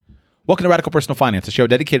Welcome to Radical Personal Finance, a show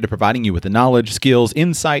dedicated to providing you with the knowledge, skills,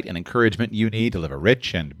 insight, and encouragement you need to live a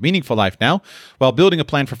rich and meaningful life now while building a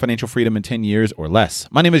plan for financial freedom in 10 years or less.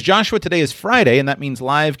 My name is Joshua. Today is Friday, and that means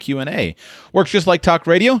live Q&A. Works just like talk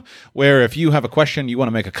radio, where if you have a question, you want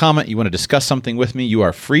to make a comment, you want to discuss something with me, you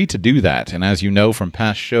are free to do that. And as you know from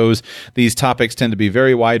past shows, these topics tend to be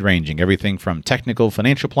very wide-ranging, everything from technical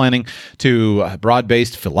financial planning to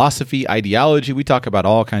broad-based philosophy, ideology. We talk about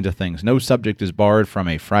all kinds of things. No subject is barred from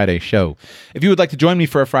a Friday show. If you would like to join me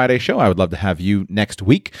for a Friday show, I would love to have you next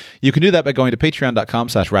week. You can do that by going to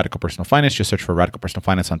patreon.com/radicalpersonalfinance. Just search for Radical Personal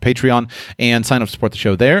Finance on Patreon and sign up to support the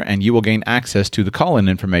show there, and you will gain access to the call-in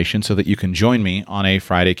information so that you can join me on a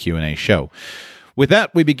Friday Q&A show. With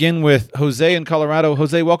that, we begin with Jose in Colorado.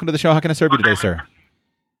 Jose, welcome to the show. How can I serve you today, sir?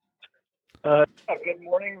 Good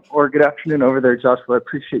morning or good afternoon over there, Joshua. I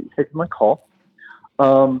appreciate you taking my call.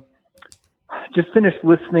 Just finished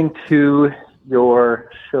listening to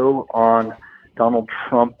your show on Donald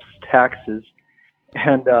Trump's taxes,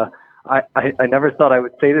 and I never thought I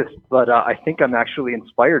would say this, but I think I'm actually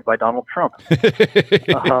inspired by Donald Trump.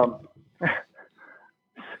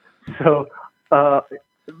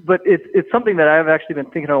 But it's something that I've actually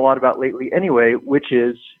been thinking a lot about lately anyway, which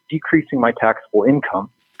is decreasing my taxable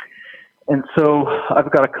income. And so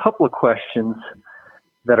I've got a couple of questions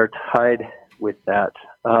that are tied with that.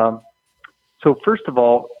 So first of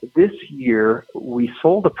all, this year we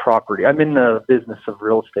sold a property. I'm in the business of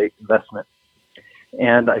real estate investment,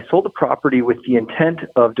 and I sold a property with the intent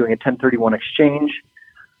of doing a 1031 exchange.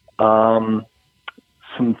 Some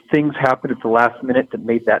things happened at the last minute that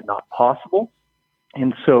made that not possible.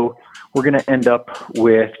 And so we're going to end up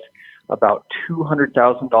with about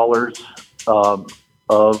 $200,000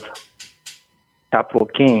 of capital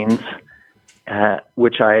gains,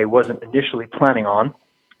 which I wasn't initially planning on.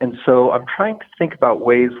 And so I'm trying to think about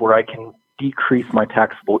ways where I can decrease my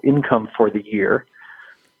taxable income for the year.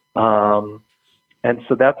 And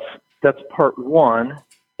so that's part one.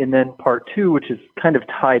 And then part two, which is kind of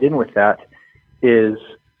tied in with that, is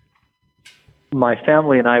my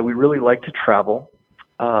family and we really like to travel.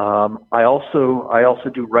 I also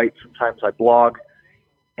do write. Sometimes I blog.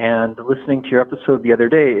 And listening to your episode the other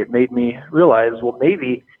day, it made me realize, well,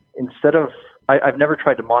 maybe instead of, I've never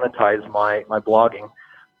tried to monetize my blogging,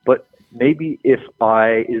 but maybe is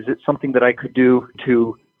it something that I could do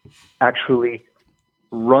to actually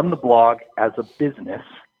run the blog as a business,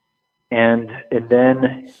 and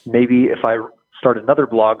then maybe if I start another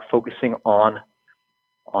blog focusing on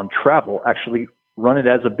travel, actually run it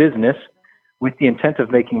as a business with the intent of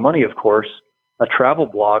making money, of course, a travel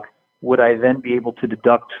blog, would I then be able to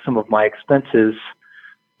deduct some of my expenses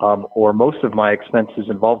or most of my expenses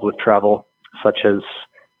involved with travel, such as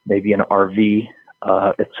maybe an RV,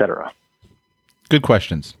 etc.? Good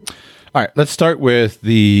questions. All right, let's start with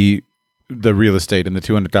the real estate and the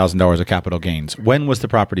 $200,000 of capital gains. When was the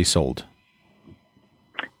property sold?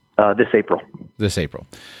 This April. This April.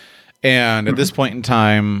 And at this point in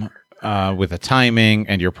time, with the timing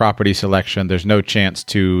and your property selection, there's no chance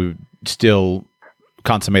to still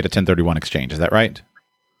consummate a 1031 exchange. Is that right?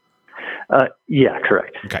 Yeah,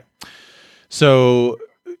 correct. Okay. So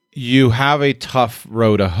you have a tough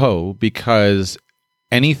row to hoe because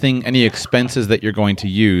any expenses that you're going to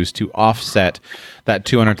use to offset that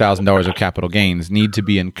 $200,000 of capital gains need to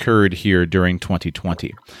be incurred here during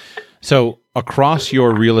 2020. So across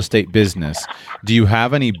your real estate business, do you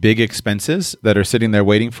have any big expenses that are sitting there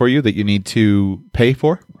waiting for you that you need to pay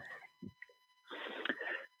for?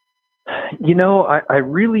 You know, I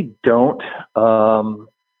really don't.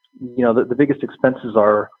 The biggest expenses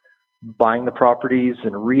are buying the properties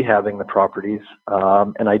and rehabbing the properties.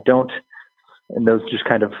 And those just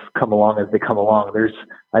kind of come along as they come along.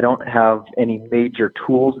 I don't have any major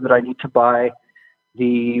tools that I need to buy.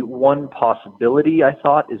 The one possibility I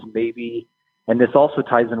thought is maybe, and this also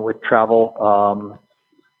ties in with travel,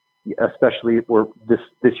 especially where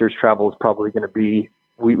this year's travel is probably going to be,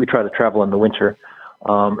 we try to travel in the winter.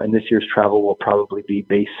 And this year's travel will probably be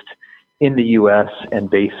based in the U.S. and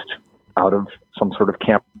based out of some sort of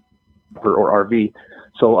camper or RV.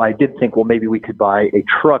 So I did think, well, maybe we could buy a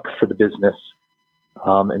truck for the business,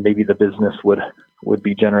 and maybe the business would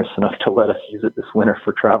be generous enough to let us use it this winter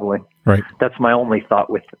for traveling. Right. That's my only thought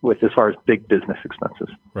with as far as big business expenses.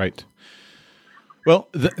 Right. Well,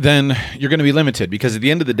 then you're going to be limited because at the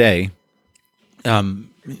end of the day,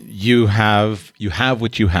 you have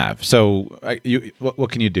what you have. So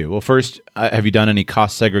what can you do? Well, first, have you done any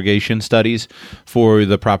cost segregation studies for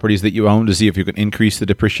the properties that you own to see if you can increase the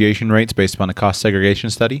depreciation rates based upon a cost segregation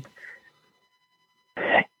study?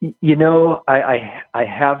 You know, I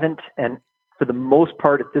haven't, and for the most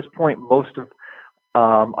part at this point,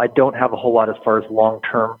 I don't have a whole lot as far as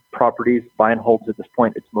long-term properties, buy and holds at this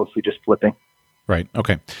point. It's mostly just flipping. Right.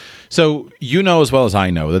 Okay. So you know as well as I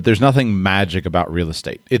know that there's nothing magic about real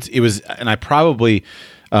estate. It was, and I probably,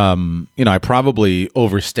 I probably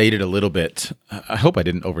overstated a little bit. I hope I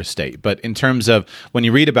didn't overstate, but in terms of when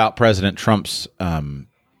you read about President Trump's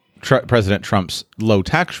low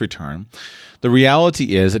tax return, the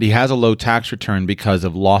reality is that he has a low tax return because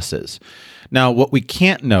of losses. Now, what we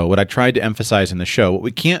can't know, what I tried to emphasize in the show, what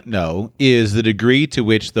we can't know is the degree to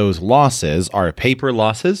which those losses are paper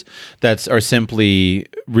losses that are simply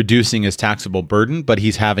reducing his taxable burden, but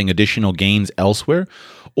he's having additional gains elsewhere,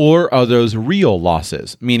 or are those real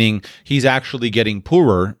losses, meaning he's actually getting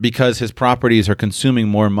poorer because his properties are consuming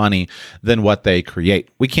more money than what they create.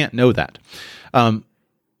 We can't know that.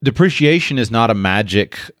 Depreciation is not a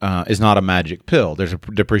magic pill. There's a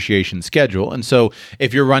depreciation schedule. And so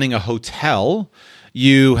if you're running a hotel,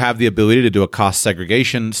 you have the ability to do a cost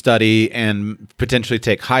segregation study and potentially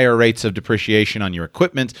take higher rates of depreciation on your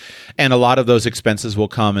equipment. And a lot of those expenses will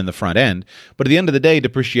come in the front end. But at the end of the day,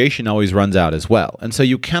 depreciation always runs out as well. And so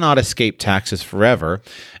you cannot escape taxes forever,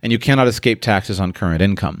 and you cannot escape taxes on current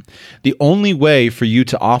income. The only way for you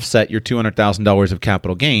to offset your $200,000 of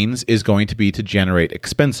capital gains is going to be to generate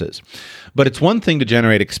expenses. But it's one thing to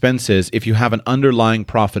generate expenses if you have an underlying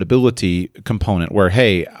profitability component where,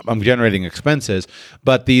 hey, I'm generating expenses,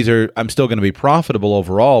 but I'm still going to be profitable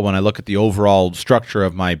overall when I look at the overall structure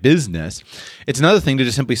of my business. It's another thing to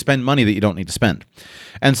just simply spend money that you don't need to spend.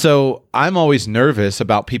 And so I'm always nervous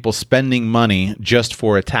about people spending money just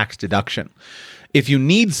for a tax deduction. If you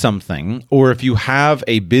need something, or if you have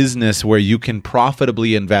a business where you can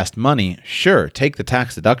profitably invest money, sure, take the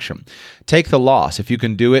tax deduction. Take the loss. If you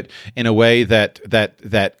can do it in a way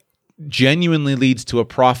that genuinely leads to a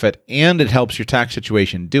profit and it helps your tax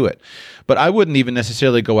situation, do it. But I wouldn't even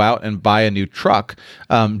necessarily go out and buy a new truck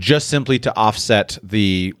just simply to offset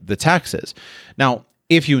the taxes. Now,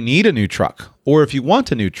 if you need a new truck, or if you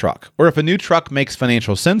want a new truck, or if a new truck makes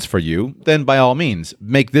financial sense for you, then by all means,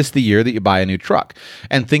 make this the year that you buy a new truck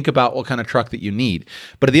and think about what kind of truck that you need.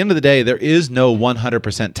 But at the end of the day, there is no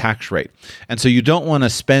 100% tax rate. And so you don't want to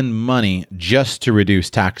spend money just to reduce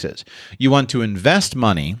taxes. You want to invest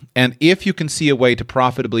money, and if you can see a way to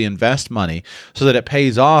profitably invest money so that it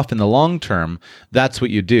pays off in the long term, that's what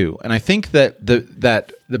you do. And I think that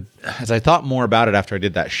as I thought more about it after I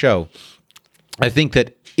did that show, I think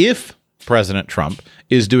that if President Trump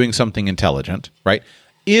is doing something intelligent, right?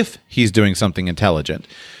 If he's doing something intelligent,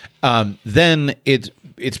 then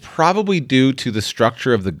it's probably due to the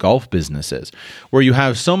structure of the golf businesses, where you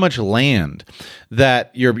have so much land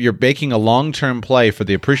that you're making a long-term play for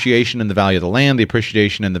the appreciation and the value of the land, the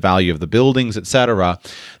appreciation and the value of the buildings, et cetera,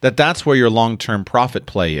 that's where your long-term profit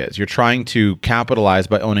play is. You're trying to capitalize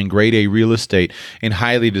by owning grade A real estate in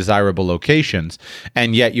highly desirable locations,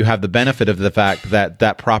 and yet you have the benefit of the fact that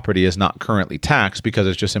that property is not currently taxed because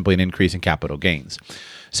it's just simply an increase in capital gains.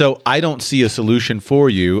 So I don't see a solution for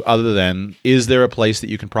you other than, is there a place that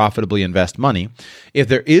you can profitably invest money? If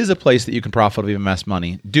there is a place that you can profitably invest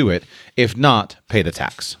money, do it. If not, pay the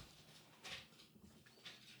tax.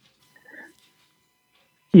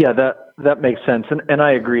 Yeah, that makes sense. And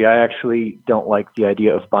I agree. I actually don't like the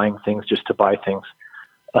idea of buying things just to buy things,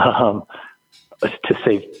 to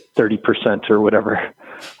save 30% or whatever.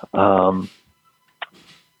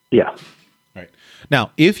 Yeah. Right.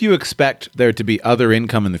 Now, if you expect there to be other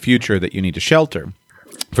income in the future that you need to shelter,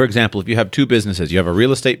 for example, if you have two businesses, you have a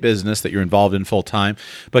real estate business that you're involved in full time,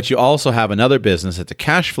 but you also have another business that's a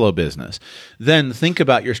cash flow business, then think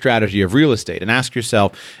about your strategy of real estate and ask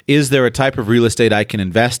yourself, is there a type of real estate I can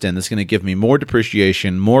invest in that's going to give me more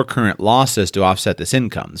depreciation, more current losses to offset this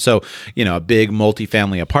income? So, a big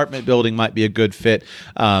multifamily apartment building might be a good fit.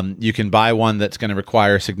 You can buy one that's going to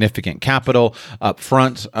require significant capital up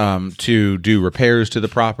front to do repairs to the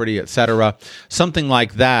property, et cetera. Something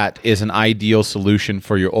like that is an ideal solution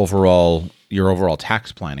for your overall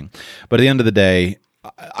tax planning. But at the end of the day,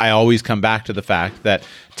 I always come back to the fact that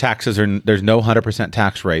there's no 100%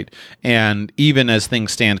 tax rate. And even as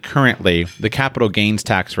things stand currently, the capital gains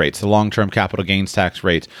tax rates, the long-term capital gains tax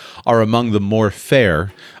rates, are among the more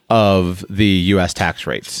fair of the U.S. tax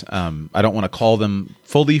rates. I don't want to call them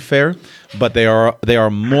fully fair, but they are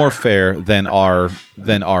more fair than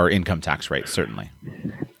our income tax rates, certainly.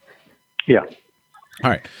 Yeah. All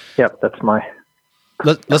right. Yep, that's my...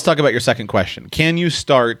 Let's talk about your second question. Can you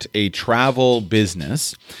start a travel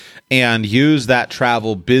business and use that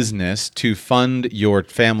travel business to fund your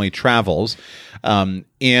family travels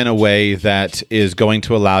in a way that is going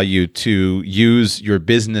to allow you to use your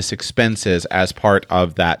business expenses as part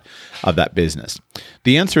of that business?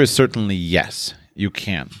 The answer is certainly yes. You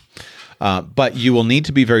can. But you will need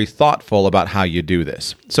to be very thoughtful about how you do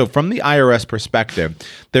this. So from the IRS perspective,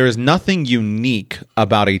 there is nothing unique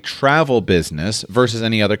about a travel business versus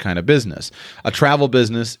any other kind of business. A travel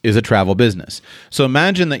business is a travel business. So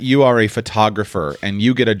imagine that you are a photographer and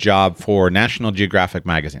you get a job for National Geographic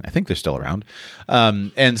magazine. I think they're still around.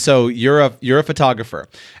 And so you're a photographer,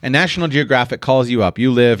 and National Geographic calls you up.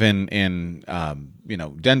 You live in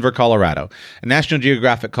Denver, Colorado. And National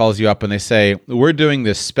Geographic calls you up and they say, we're doing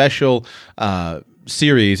this special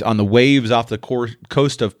series on the waves off the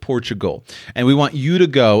coast of Portugal. And we want you to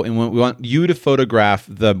go and we want you to photograph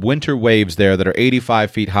the winter waves there that are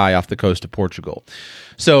 85 feet high off the coast of Portugal.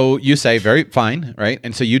 So you say, very fine, right?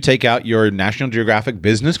 And so you take out your National Geographic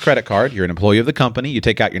business credit card. You're an employee of the company. You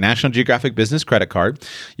take out your National Geographic business credit card.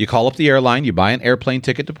 You call up the airline. You buy an airplane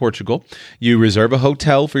ticket to Portugal. You reserve a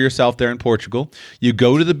hotel for yourself there in Portugal. You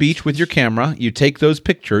go to the beach with your camera. You take those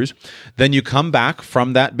pictures. Then you come back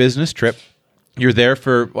from that business trip. You're there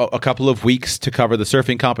for a couple of weeks to cover the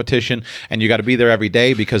surfing competition, and you got to be there every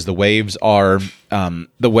day because the waves are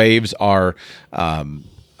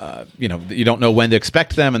you don't know when to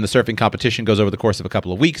expect them, and the surfing competition goes over the course of a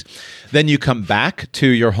couple of weeks. Then you come back to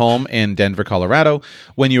your home in Denver, Colorado.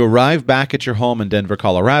 When you arrive back at your home in Denver,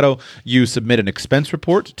 Colorado, you submit an expense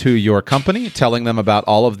report to your company, telling them about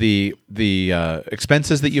all of the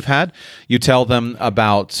expenses that you've had. You tell them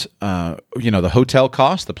about the hotel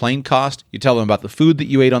cost, the plane cost. You tell them about the food that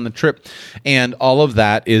you ate on the trip, and all of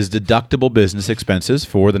that is deductible business expenses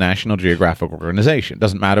for the National Geographic organization. It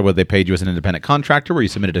doesn't matter whether they paid you as an independent contractor or you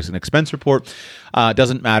submitted as an expense report. It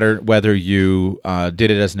doesn't matter whether you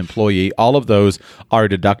did it as an employee. All of those are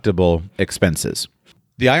deductible expenses.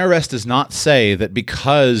 The IRS does not say that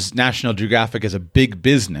because National Geographic is a big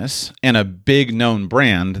business and a big known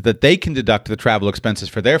brand that they can deduct the travel expenses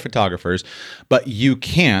for their photographers, but you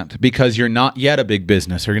can't because you're not yet a big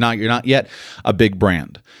business or you're not yet a big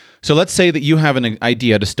brand. So let's say that you have an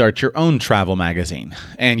idea to start your own travel magazine,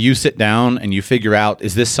 and you sit down and you figure out,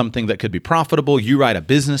 is this something that could be profitable? You write a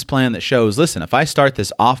business plan that shows, listen, if I start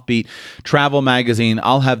this offbeat travel magazine,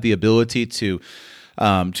 I'll have the ability to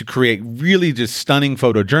create really just stunning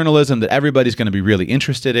photojournalism that everybody's going to be really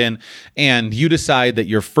interested in. And you decide that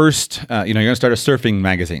your first, you're going to start a surfing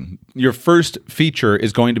magazine. Your first feature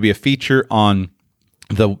is going to be a feature on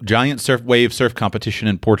the giant wave surf competition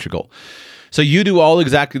in Portugal. So you do all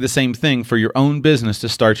exactly the same thing for your own business to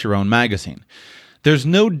start your own magazine. There's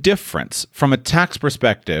no difference from a tax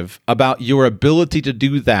perspective about your ability to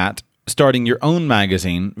do that starting your own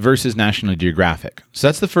magazine versus National Geographic. So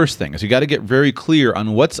that's the first thing, is you got to get very clear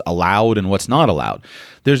on what's allowed and what's not allowed.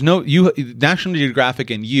 National Geographic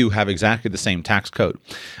and you have exactly the same tax code.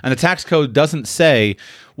 And the tax code doesn't say,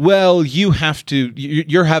 well,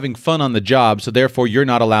 you're having fun on the job, so therefore you're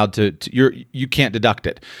not allowed you can't deduct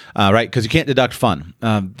it, right? Because you can't deduct fun.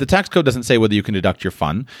 The tax code doesn't say whether you can deduct your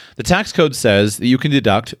fun. The tax code says that you can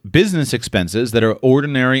deduct business expenses that are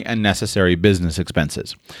ordinary and necessary business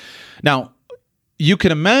expenses. Now, you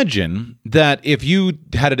can imagine that if you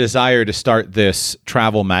had a desire to start this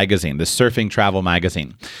travel magazine, this surfing travel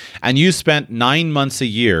magazine, and you spent 9 months a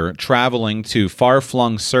year traveling to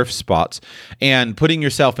far-flung surf spots and putting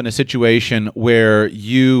yourself in a situation where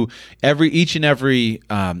each and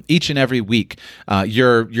every week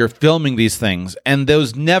you're filming these things, and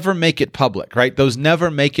those never make it public, right? Those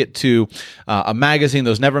never make it to a magazine.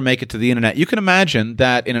 Those never make it to the internet. You can imagine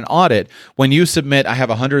that in an audit, when you submit, I have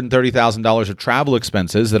 $130,000 of travel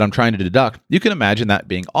expenses that I'm trying to deduct, you can imagine that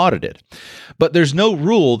being audited. But there's no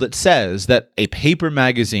rule that says that a paper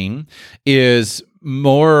magazine is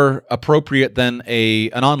more appropriate than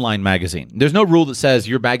an online magazine. There's no rule that says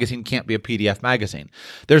your magazine can't be a PDF magazine.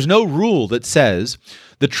 There's no rule that says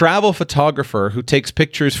the travel photographer who takes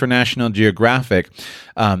pictures for National Geographic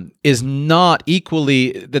is not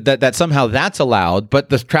equally, that somehow that's allowed, but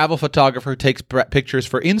the travel photographer who takes pictures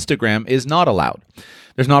for Instagram is not allowed.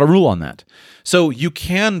 There's not a rule on that. So you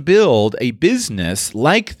can build a business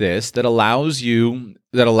like this that allows you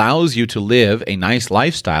to live a nice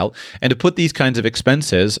lifestyle and to put these kinds of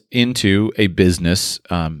expenses into a business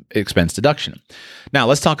expense deduction. Now,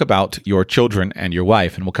 let's talk about your children and your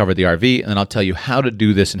wife, and we'll cover the RV, and then I'll tell you how to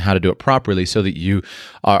do this and how to do it properly so that you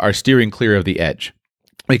are steering clear of the edge.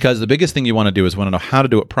 Because the biggest thing you want to do is want to know how to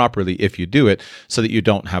do it properly if you do it so that you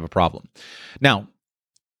don't have a problem. Now,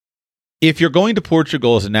 if you're going to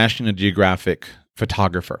Portugal as a National Geographic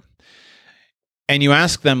photographer, and you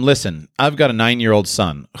ask them, listen, I've got a 9-year-old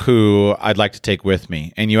son who I'd like to take with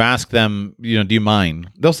me, and you ask them, do you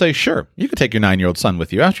mind? They'll say, sure, you can take your 9-year-old son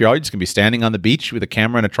with you. After all, you're just going to be standing on the beach with a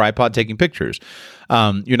camera and a tripod taking pictures.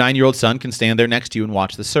 Your 9-year-old son can stand there next to you and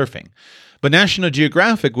watch the surfing. But National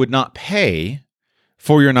Geographic would not pay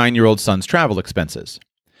for your 9-year-old son's travel expenses.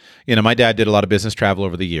 My dad did a lot of business travel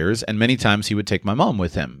over the years, and many times he would take my mom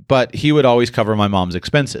with him, but he would always cover my mom's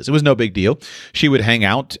expenses. It was no big deal. She would hang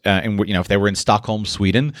out, and if they were in Stockholm,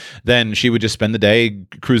 Sweden, then she would just spend the day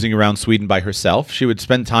cruising around Sweden by herself. She would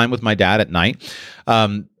spend time with my dad at night.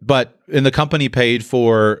 And the company paid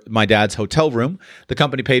for my dad's hotel room. The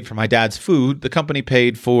company paid for my dad's food. The company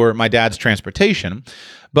paid for my dad's transportation.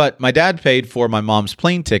 But my dad paid for my mom's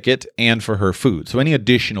plane ticket and for her food. So any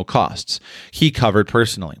additional costs he covered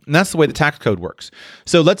personally. And that's the way the tax code works.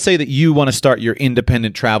 So let's say that you want to start your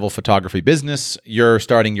independent travel photography business. You're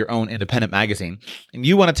starting your own independent magazine, and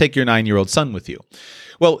you want to take your 9-year-old son with you.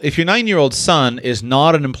 Well, if your 9-year-old son is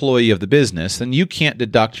not an employee of the business, then you can't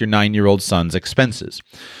deduct your 9-year-old son's expenses.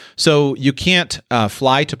 So you can't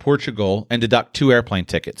fly to Portugal and deduct 2 airplane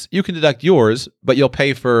tickets. You can deduct yours, but you'll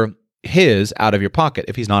pay for his out of your pocket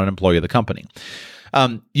if he's not an employee of the company.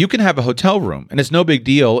 You can have a hotel room, and it's no big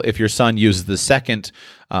deal if your son uses the second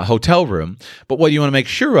hotel room. But what you want to make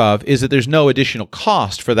sure of is that there's no additional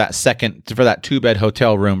cost for that 2-bed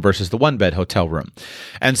hotel room versus the 1-bed hotel room.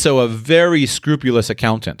 And so a very scrupulous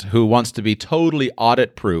accountant who wants to be totally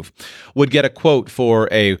audit proof would get a quote for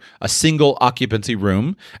a single occupancy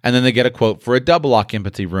room, and then they get a quote for a double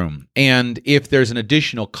occupancy room. And if there's an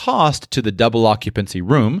additional cost to the double occupancy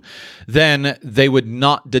room, then they would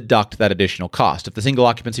not deduct that additional cost. If the single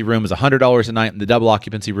occupancy room is $100 a night and the double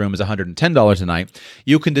occupancy room is $110 a night,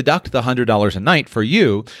 you can deduct the $100 a night for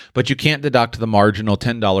you, but you can't deduct the marginal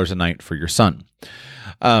 $10 a night for your son.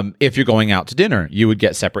 If you're going out to dinner, you would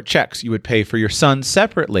get separate checks. You would pay for your son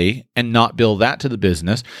separately and not bill that to the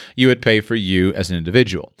business. You would pay for you as an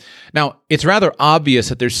individual. Now, it's rather obvious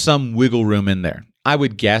that there's some wiggle room in there. I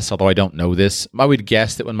would guess, although I don't know this, I would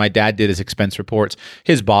guess that when my dad did his expense reports,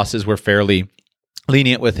 his bosses were fairly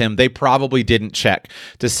lenient with him. They probably didn't check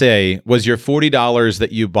to say, was your $40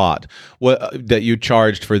 that you bought, that you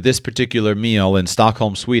charged for this particular meal in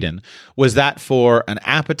Stockholm, Sweden, was that for an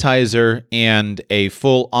appetizer and a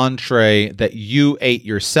full entree that you ate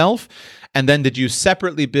yourself? And then did you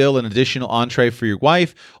separately bill an additional entree for your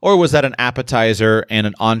wife? Or was that an appetizer and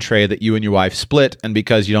an entree that you and your wife split? And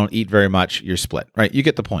because you don't eat very much, you're split, right? You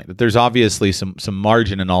get the point that there's obviously some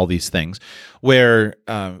margin in all these things where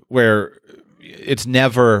it's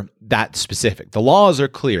never that specific. The laws are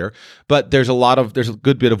clear, but there's a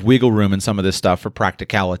good bit of wiggle room in some of this stuff for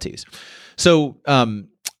practicalities. So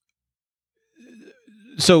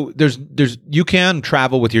there's you can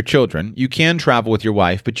travel with your children, you can travel with your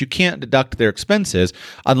wife, but you can't deduct their expenses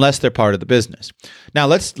unless they're part of the business. Now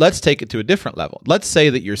let's take it to a different level. Let's say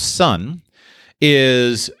that your son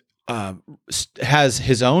has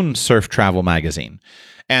his own surf travel magazine.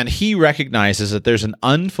 And he recognizes that there's an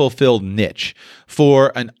unfulfilled niche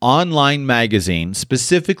for an online magazine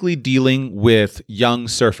specifically dealing with young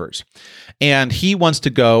surfers. And he wants to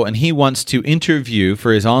go and he wants to interview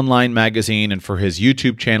for his online magazine and for his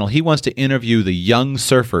YouTube channel. He wants to interview the young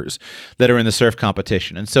surfers that are in the surf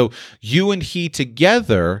competition. And so you and he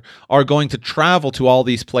together are going to travel to all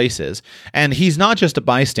these places. And he's not just a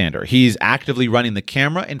bystander. He's actively running the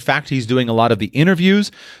camera. In fact, he's doing a lot of the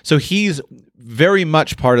interviews. So he's very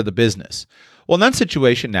much part of the business. Well, in that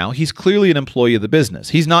situation now, he's clearly an employee of the business.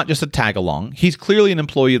 He's not just a tag-along. He's clearly an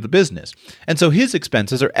employee of the business. And so his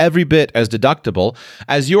expenses are every bit as deductible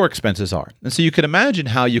as your expenses are. And so you could imagine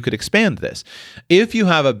how you could expand this. If you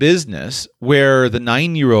have a business where the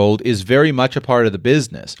 9-year-old is very much a part of the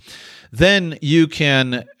business, then you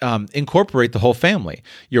can incorporate the whole family.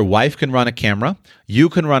 Your wife can run a camera. You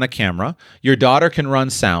can run a camera. Your daughter can run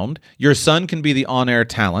sound. Your son can be the on-air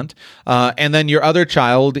talent. And then your other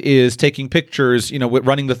child is taking pictures,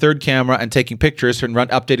 running the third camera and taking pictures and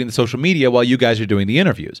updating the social media while you guys are doing the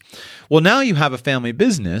interviews. Well, now you have a family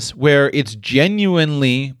business where it's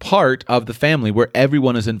genuinely part of the family, where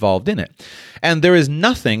everyone is involved in it. And there is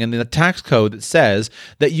nothing in the tax code that says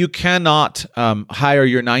that you cannot hire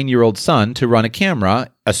your 9-year-old son to run a camera,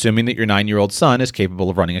 assuming that your 9-year-old son is capable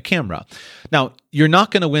of running a camera. Now, you're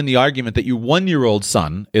not going to win the argument that your 1-year-old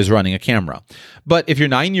son is running a camera. But if your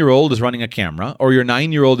 9-year-old is running a camera or your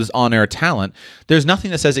 9-year-old is on-air talent, there's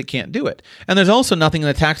nothing that says it can't do it. And there's also nothing in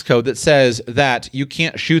the tax code that says that you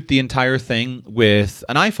can't shoot the entire thing with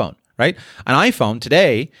an iPhone, right? An iPhone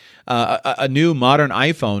today, a new modern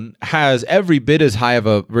iPhone has every bit as high of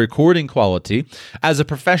a recording quality as a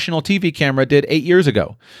professional TV camera did 8 years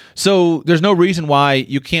ago. So there's no reason why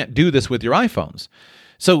you can't do this with your iPhones.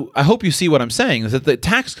 So I hope you see what I'm saying, is that the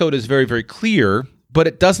tax code is very, very clear, but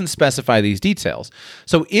it doesn't specify these details.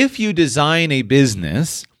 So if you design a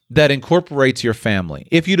business that incorporates your family,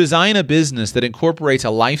 if you design a business that incorporates a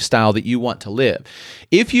lifestyle that you want to live,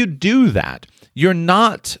 if you do that, you're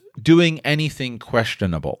not doing anything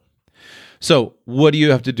questionable. So what do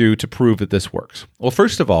you have to do to prove that this works? Well,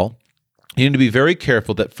 first of all, you need to be very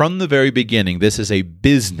careful that from the very beginning, this is a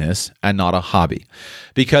business and not a hobby,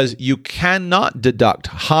 because you cannot deduct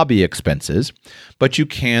hobby expenses, but you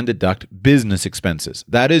can deduct business expenses.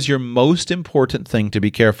 That is your most important thing to be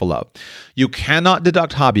careful of. You cannot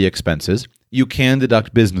deduct hobby expenses. You can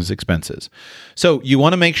deduct business expenses. So you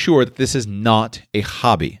want to make sure that this is not a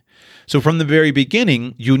hobby. So from the very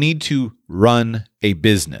beginning, you need to run a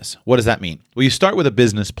business. What does that mean? Well, you start with a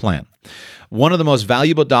business plan. One of the most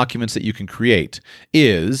valuable documents that you can create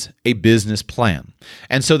is a business plan.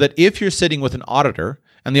 And so that if you're sitting with an auditor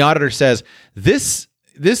and the auditor says, this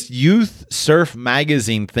youth surf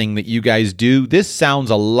magazine thing that you guys do, this sounds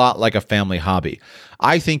a lot like a family hobby.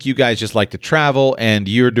 I think you guys just like to travel and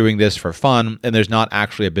you're doing this for fun and there's not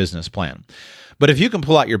actually a business plan. But if you can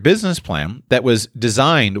pull out your business plan that was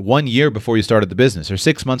designed 1 year before you started the business or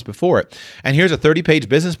 6 months before it, and here's a 30-page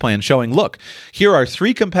business plan showing, look, here are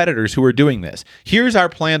 3 competitors who are doing this. Here's our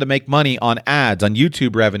plan to make money on ads, on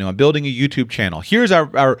YouTube revenue, on building a YouTube channel. Here's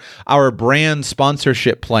our brand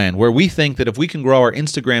sponsorship plan where we think that if we can grow our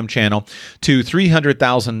Instagram channel to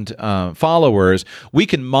 300,000 followers, we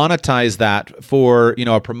can monetize that for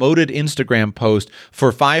a promoted Instagram post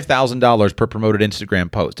for $5,000 per promoted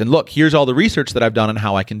Instagram post. And look, here's all the research that I've done on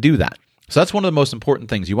how I can do that. So that's one of the most important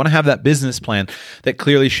things. You want to have that business plan that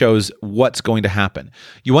clearly shows what's going to happen.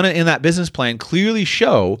 You want to, in that business plan, clearly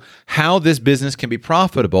show how this business can be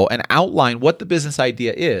profitable and outline what the business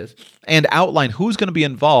idea is and outline who's going to be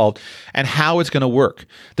involved and how it's going to work.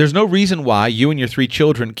 There's no reason why you and your 3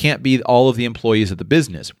 children can't be all of the employees of the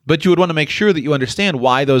business, but you would want to make sure that you understand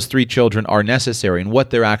why those 3 children are necessary and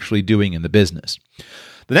what they're actually doing in the business.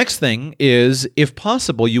 The next thing is, if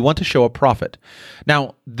possible, you want to show a profit.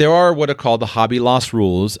 Now, there are what are called the hobby loss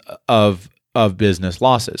rules of business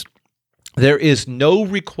losses. There is no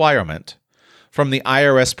requirement from the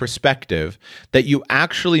IRS perspective that you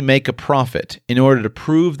actually make a profit in order to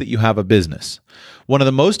prove that you have a business. One of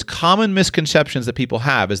the most common misconceptions that people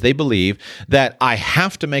have is they believe that I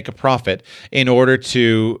have to make a profit in order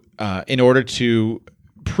to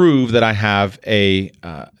prove that I have a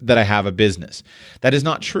business. That is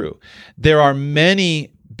not true. There are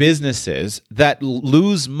many businesses that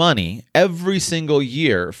lose money every single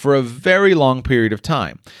year for a very long period of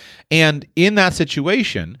time, and in that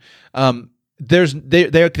situation,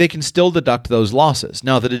 they can still deduct those losses.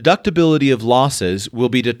 Now, the deductibility of losses will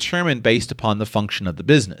be determined based upon the function of the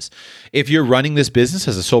business. If you're running this business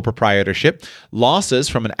as a sole proprietorship, losses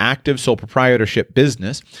from an active sole proprietorship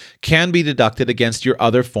business can be deducted against your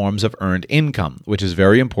other forms of earned income, which is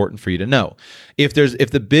very important for you to know. If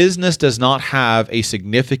the business does not have a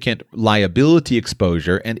significant liability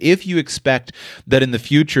exposure, and if you expect that in the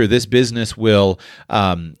future this business will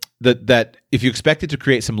that if you expect it to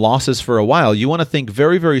create some losses for a while, you want to think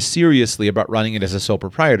very, very seriously about running it as a sole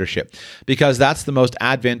proprietorship, because that's the most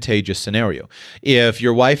advantageous scenario. If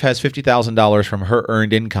your wife has $50,000 from her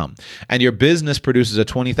earned income and your business produces a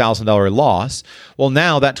 $20,000 loss, well,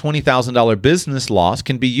 now that $20,000 business loss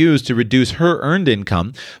can be used to reduce her earned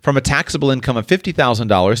income from a taxable income of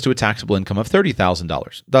 $50,000 to a taxable income of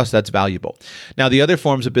 $30,000. Thus, that's valuable. Now, the other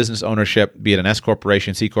forms of business ownership, be it an S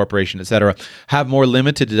corporation, C corporation, etc., have more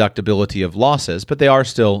limited deductibility of losses, but they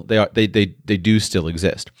do still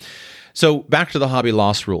exist. So back to the hobby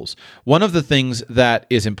loss rules. One of the things that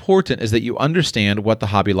is important is that you understand what the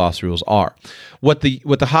hobby loss rules are. What the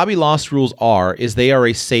hobby loss rules are is they are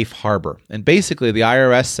a safe harbor. And basically the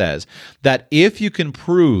IRS says that if you can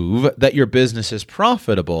prove that your business is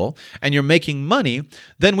profitable and you're making money,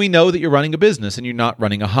 then we know that you're running a business and you're not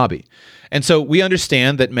running a hobby. And so we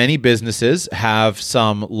understand that many businesses have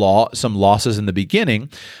some losses in the beginning,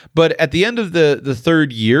 but at the end of the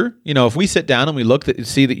third year, if we sit down and we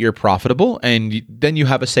see that you're profitable, and then you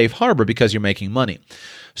have a safe harbor because you're making money.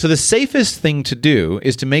 So the safest thing to do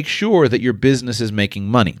is to make sure that your business is making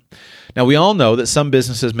money. Now, we all know that some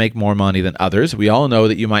businesses make more money than others. We all know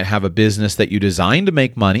that you might have a business that you designed to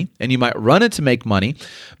make money and you might run it to make money,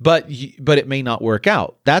 but it may not work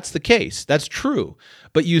out. That's the case. That's true.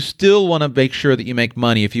 But you still want to make sure that you make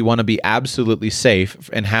money if you want to be absolutely safe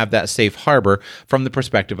and have that safe harbor from the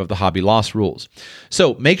perspective of the hobby loss rules.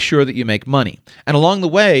 So make sure that you make money. And along the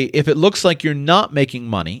way, if it looks like you're not making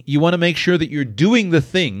money, you want to make sure that you're doing the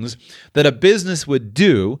things that a business would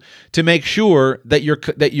do to make sure that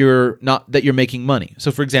you're making money.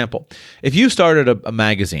 So for example, if you started a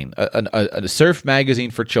magazine, a surf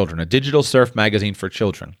magazine for children, a digital surf magazine for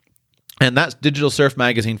children, And that Digital Surf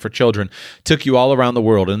magazine for children took you all around the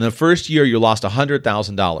world. And in the first year, you lost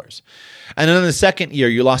 $100,000. And then in the second year,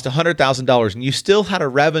 you lost $100,000 and you still had a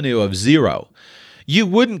revenue of zero. You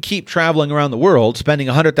wouldn't keep traveling around the world spending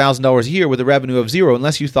 $100,000 a year with a revenue of zero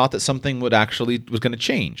unless you thought that something was going to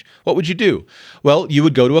change. What would you do? Well, you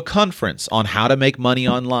would go to a conference on how to make money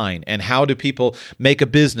online and how do people make a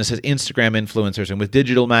business as Instagram influencers and with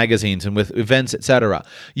digital magazines and with events, etc.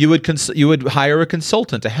 You would hire a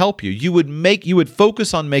consultant to help you. You would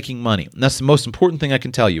focus on making money. And that's the most important thing I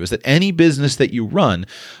can tell you, is that any business that you run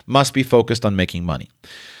must be focused on making money.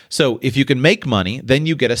 So if you can make money, then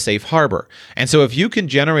you get a safe harbor. And so if you can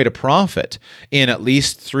generate a profit in at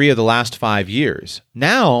least 3 of the last 5 years,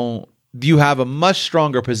 now you have a much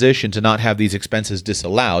stronger position to not have these expenses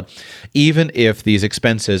disallowed, even if these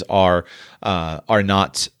expenses are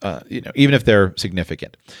not, even if they're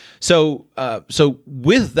significant. So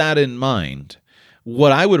with that in mind,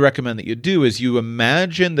 what I would recommend that you do is you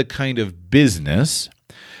imagine the kind of business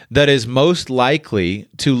that is most likely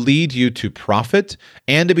to lead you to profit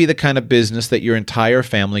and to be the kind of business that your entire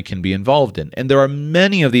family can be involved in. And there are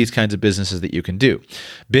many of these kinds of businesses that you can do.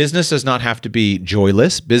 Business does not have to be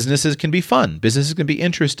joyless. Businesses can be fun. Businesses can be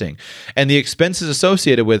interesting. And the expenses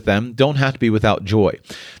associated with them don't have to be without joy.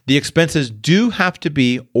 The expenses do have to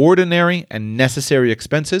be ordinary and necessary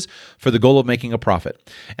expenses for the goal of making a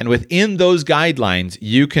profit. And within those guidelines,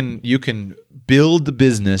 you can build the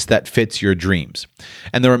business that fits your dreams.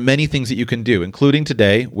 And there are many things that you can do, including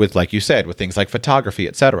today with, like you said, with things like photography,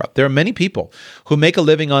 etc. There are many people who make a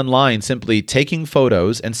living online simply taking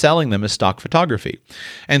photos and selling them as stock photography.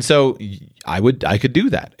 And so I could do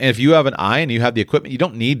that. And if you have an eye and you have the equipment, you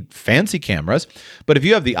don't need fancy cameras, but if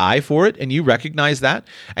you have the eye for it and you recognize that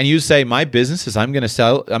and you say, my business is I'm going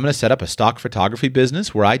to set up a stock photography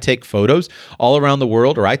business where I take photos all around the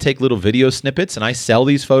world, or I take little video snippets and I sell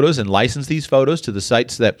these photos and license these photos to the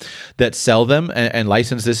sites that sell them and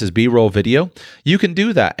license this as B-roll video, you can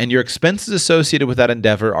do that. And your expenses associated with that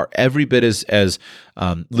endeavor are every bit as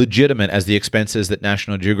legitimate as the expenses that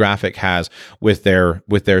National Geographic has with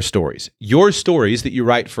their stories. Your stories that you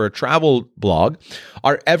write for a travel blog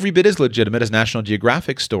are every bit as legitimate as National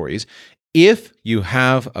Geographic stories if you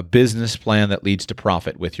have a business plan that leads to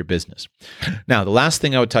profit with your business. Now, the last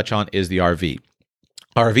thing I would touch on is the RV.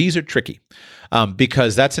 RVs are tricky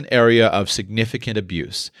because that's an area of significant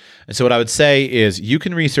abuse. And so what I would say is you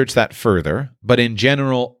can research that further, but in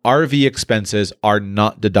general, RV expenses are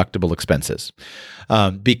not deductible expenses.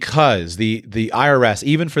 Because the IRS,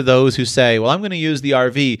 even for those who say, well, I'm going to use the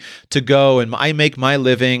RV to go and I make my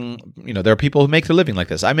living, there are people who make their living like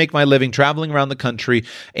this. I make my living traveling around the country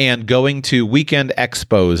and going to weekend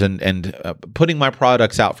expos and putting my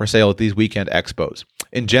products out for sale at these weekend expos.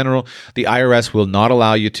 In general, the IRS will not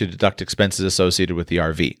allow you to deduct expenses associated with the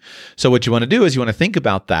RV. So what you want to do is you want to think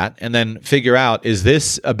about that and then figure out, is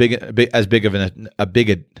this a big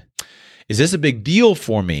deal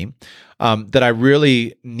for me that I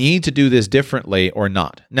really need to do this differently or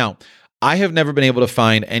not? Now, I have never been able to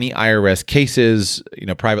find any IRS cases,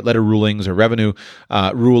 private letter rulings or revenue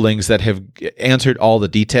rulings that have answered all the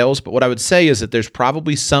details. But what I would say is that there's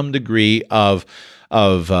probably some degree of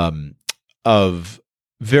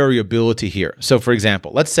variability here. So for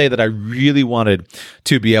example, let's say that I really wanted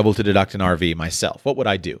to be able to deduct an RV myself. What would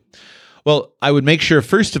I do? Well, I would make sure,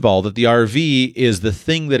 first of all, that the RV is the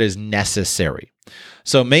thing that is necessary.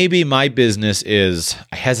 So maybe my business is,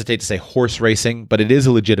 I hesitate to say horse racing, but it is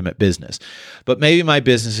a legitimate business. But maybe my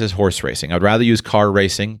business is horse racing. I'd rather use car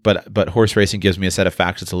racing, but horse racing gives me a set of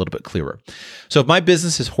facts that's a little bit clearer. So if my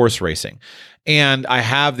business is horse racing and I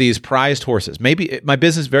have these prized horses, maybe my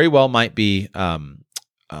business very well might be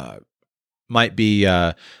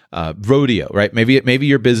rodeo, right? Maybe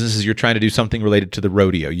your business is you're trying to do something related to the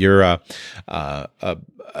rodeo. You're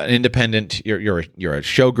an independent. You're a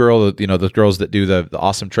showgirl. Those girls that do the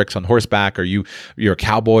awesome tricks on horseback, or you're a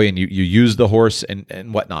cowboy and you use the horse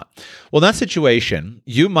and whatnot. Well, in that situation,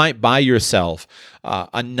 you might buy yourself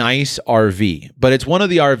a nice RV, but it's one of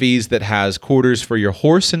the RVs that has quarters for your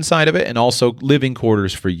horse inside of it and also living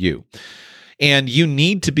quarters for you. And you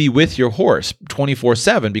need to be with your horse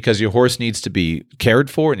 24/7 because your horse needs to be cared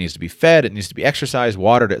for, it needs to be fed, it needs to be exercised,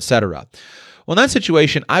 watered, etc. Well, in that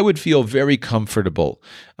situation, I would feel very comfortable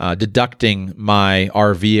deducting my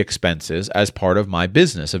RV expenses as part of my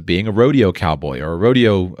business of being a rodeo cowboy or a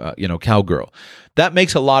rodeo, cowgirl. That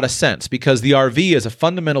makes a lot of sense because the RV is a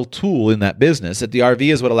fundamental tool in that business. That the RV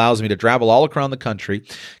is what allows me to travel all around the country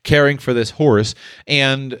caring for this horse,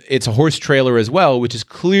 and it's a horse trailer as well, which is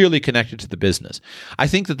clearly connected to the business. I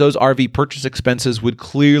think that those RV purchase expenses would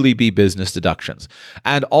clearly be business deductions.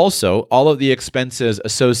 And also, all of the expenses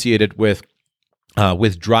associated with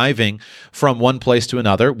driving from one place to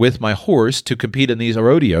another with my horse to compete in these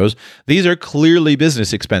rodeos, these are clearly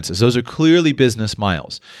business expenses. Those are clearly business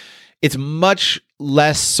miles. It's much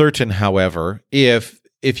less certain, however, if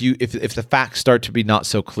the facts start to be not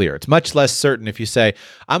so clear. It's much less certain if you say,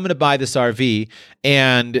 I'm going to buy this RV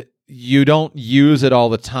and you don't use it all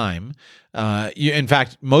the time. In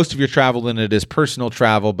fact, most of your travel in it is personal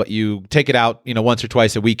travel, but you take it out, once or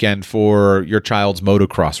twice a weekend for your child's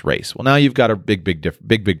motocross race. Well, now you've got a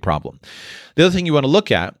big problem. The other thing you want to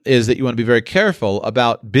look at is that you want to be very careful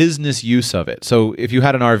about business use of it. So if you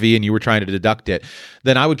had an RV and you were trying to deduct it,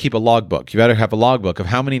 then I would keep a logbook. You better have a logbook of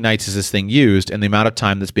how many nights is this thing used and the amount of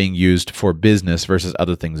time that's being used for business versus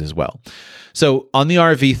other things as well. So on the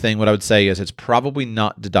RV thing, what I would say is it's probably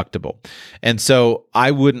not deductible. And so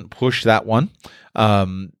I wouldn't push that one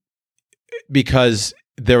because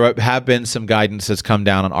there have been some guidance that's come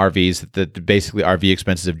down on RVs that basically RV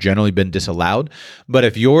expenses have generally been disallowed. But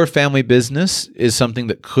if your family business is something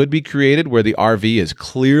that could be created where the RV is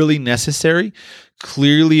clearly necessary,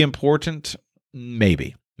 clearly important,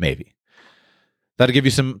 maybe. That'll give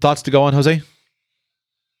you some thoughts to go on, Jose?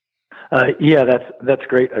 Yeah, that's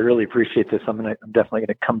great. I really appreciate this. I'm definitely going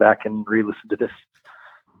to come back and re-listen to this.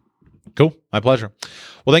 Cool. My pleasure.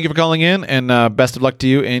 Well, thank you for calling in, and best of luck to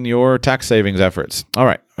you in your tax savings efforts. All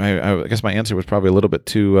right. I guess my answer was probably a little bit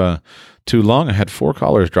too long. I had 4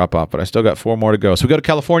 callers drop off, but I still got 4 more to go. So we go to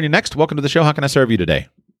California next. Welcome to the show. How can I serve you today?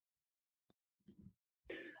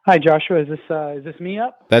 Hi, Joshua. Is this me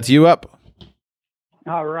up? That's you up.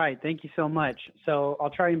 All right. Thank you so much. So I'll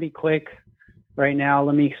try and be quick right now.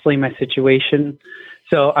 Let me explain my situation.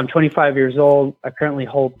 So I'm 25 years old. I currently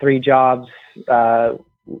hold 3 jobs.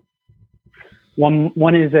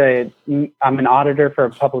 One is I'm an auditor for a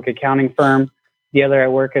public accounting firm. The other, I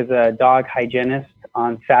work as a dog hygienist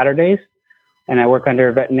on Saturdays, and I work under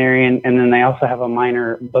a veterinarian. And then I also have a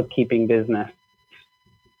minor bookkeeping business.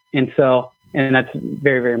 And that's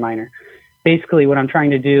very, very minor. Basically, what I'm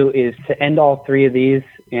trying to do is to end all 3 of these,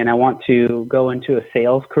 and I want to go into a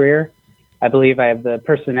sales career. I believe I have the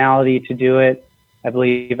personality to do it. I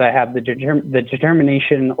believe I have the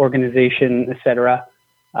determination, organization, etc.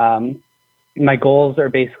 My goals are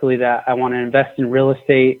basically that I want to invest in real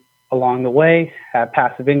estate along the way, have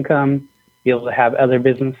passive income, be able to have other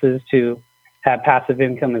businesses to have passive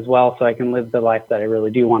income as well, so I can live the life that I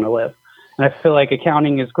really do want to live. And I feel like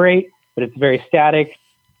accounting is great, but it's very static.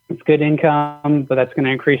 It's good income, but that's going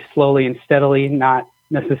to increase slowly and steadily, not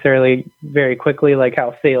necessarily very quickly like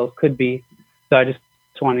how sales could be. So I just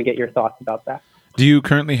want to get your thoughts about that. Do you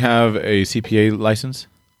currently have a CPA license?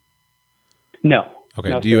 No. Okay.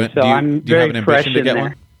 No, do you have an ambition to get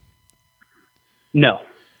one? No.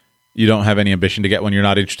 You don't have any ambition to get one? You're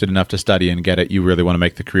not interested enough to study and get it? You really want to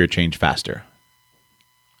make the career change faster?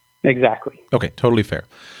 Exactly. Okay. Totally fair.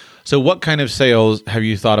 So what kind of sales have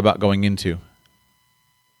you thought about going into?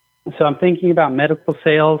 So I'm thinking about medical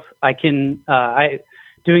sales.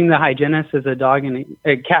 Doing the hygienist as a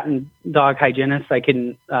cat and dog hygienist, I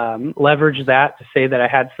can leverage that to say that I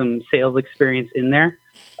had some sales experience in there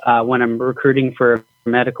when I'm recruiting for a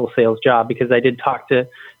medical sales job, because I did talk to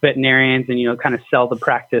veterinarians and, kind of sell the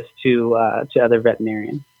practice to other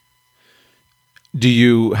veterinarians. Do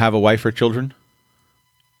you have a wife or children?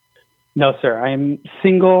 No, sir. I'm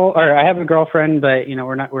single, or I have a girlfriend, but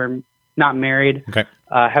we're not married. Okay.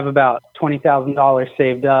 I have about $20,000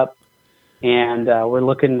 saved up. And we're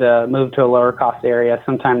looking to move to a lower cost area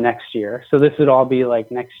sometime next year. So this would all be like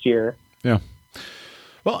next year. Yeah.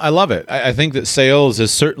 Well, I love it. I think that sales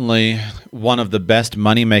is certainly one of the best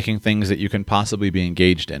money-making things that you can possibly be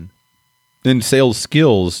engaged in. And sales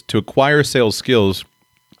skills, to acquire sales skills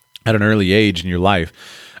at an early age in your life,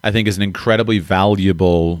 I think is an incredibly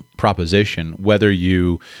valuable proposition, whether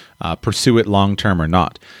you pursue it long-term or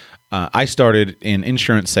not. I started in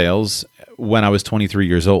insurance sales when I was 23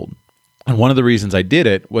 years old. And one of the reasons I did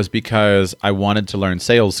it was because I wanted to learn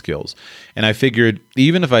sales skills. And I figured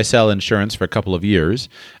even if I sell insurance for a couple of years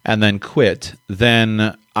and then quit,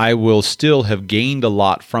 then I will still have gained a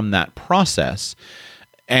lot from that process.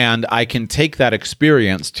 And I can take that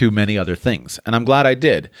experience to many other things. And I'm glad I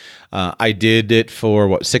did. I did it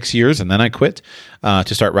for 6 years, and then I quit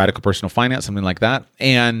to start Radical Personal Finance, something like that.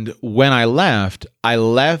 And when I left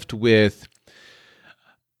with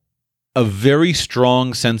a very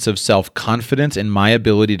strong sense of self-confidence in my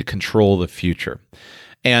ability to control the future.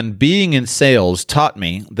 And being in sales taught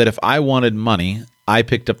me that if I wanted money, I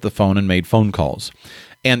picked up the phone and made phone calls.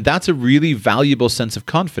 And that's a really valuable sense of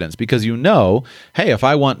confidence because hey, if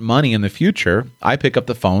I want money in the future, I pick up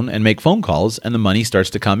the phone and make phone calls and the money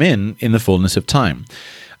starts to come in the fullness of time.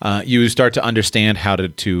 You start to understand how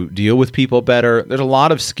to deal with people better. There's a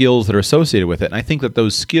lot of skills that are associated with it. And I think that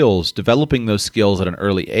those skills, developing those skills at an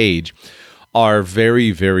early age, are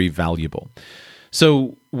very, very valuable.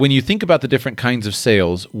 So when you think about the different kinds of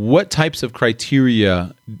sales, what types of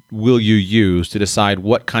criteria will you use to decide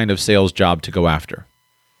what kind of sales job to go after?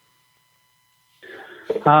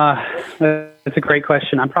 That's a great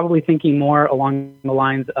question. I'm probably thinking more along the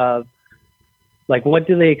lines of, like, what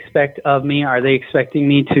do they expect of me? Are they expecting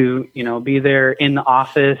me to, be there in the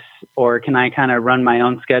office, or can I kind of run my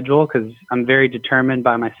own schedule? Because I'm very determined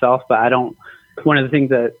by myself, but one of the things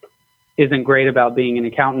that isn't great about being an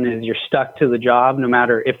accountant is you're stuck to the job no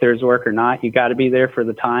matter if there's work or not. You got to be there for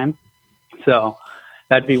the time. So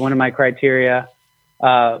that'd be one of my criteria.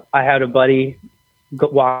 I had a buddy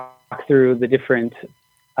walk through the different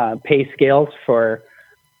pay scales for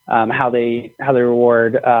how they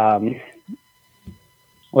reward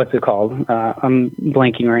what's it called? I'm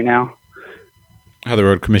blanking right now. How they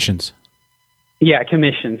reward commissions. Yeah,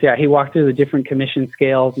 commissions. Yeah, he walked through the different commission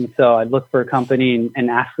scales, and so I'd look for a company and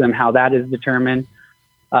ask them how that is determined.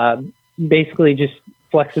 Basically, just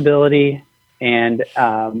flexibility and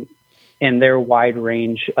their wide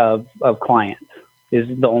range of clients is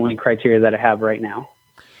the only criteria that I have right now.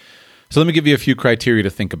 So let me give you a few criteria to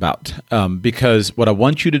think about, because what I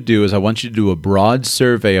want you to do is I want you to do a broad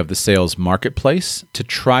survey of the sales marketplace to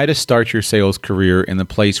try to start your sales career in the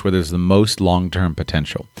place where there's the most long-term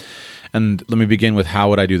potential. And let me begin with how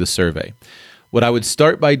would I do the survey. What I would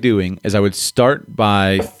start by doing is I would start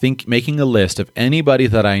by making a list of anybody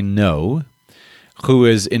that I know who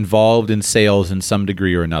is involved in sales in some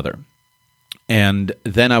degree or another. And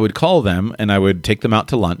then I would call them and I would take them out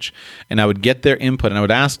to lunch and I would get their input and I would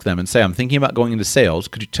ask them and say, I'm thinking about going into sales.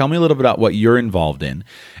 Could you tell me a little bit about what you're involved in?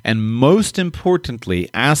 And most importantly,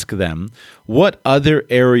 ask them, what other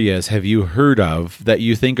areas have you heard of that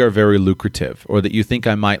you think are very lucrative or that you think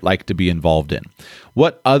I might like to be involved in?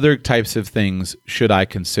 What other types of things should I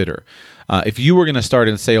consider? If you were going to start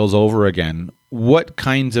in sales over again, what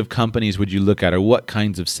kinds of companies would you look at or what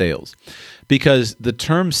kinds of sales? Because the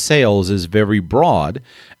term sales is very broad,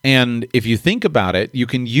 and if you think about it, you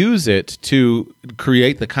can use it to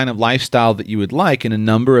create the kind of lifestyle that you would like in a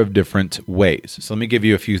number of different ways. So let me give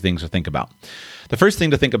you a few things to think about. The first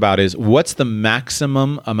thing to think about is, what's the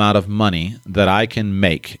maximum amount of money that I can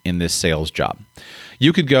make in this sales job?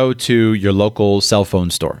 You could go to your local cell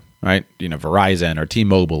phone store, right? Verizon or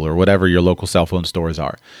T-Mobile or whatever your local cell phone stores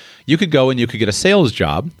are. You could go and you could get a sales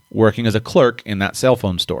job working as a clerk in that cell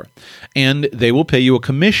phone store. And they will pay you a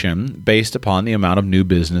commission based upon the amount of new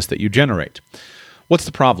business that you generate. What's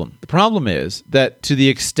the problem? The problem is that to the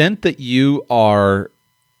extent that you are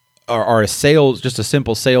a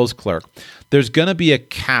simple sales clerk, there's going to be a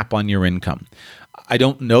cap on your income. I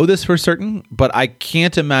don't know this for certain, but I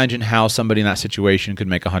can't imagine how somebody in that situation could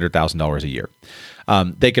make $100,000 a year.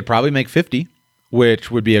 They could probably make 50,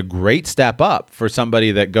 which would be a great step up for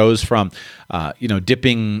somebody that goes from,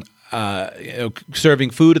 dipping, serving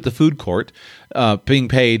food at the food court, being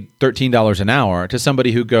paid $13 an hour, to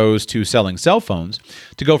somebody who goes to selling cell phones,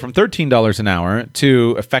 to go from $13 an hour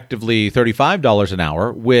to effectively $35 an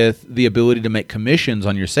hour with the ability to make commissions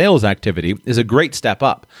on your sales activity is a great step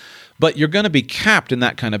up. But you're going to be capped in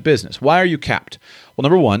that kind of business. Why are you capped? Well,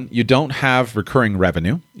 number one, you don't have recurring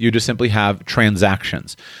revenue. You just simply have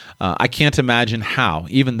transactions. I can't imagine how,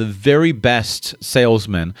 even the very best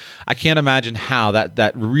salesman, I can't imagine how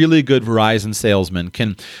that really good Verizon salesman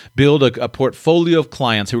can build a portfolio of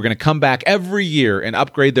clients who are going to come back every year and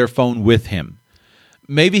upgrade their phone with him.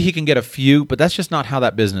 Maybe he can get a few, but that's just not how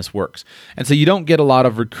that business works. And so you don't get a lot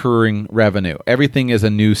of recurring revenue. Everything is a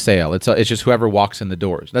new sale. It's just whoever walks in the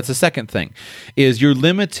doors. That's the second thing, is you're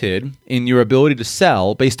limited in your ability to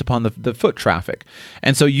sell based upon the foot traffic.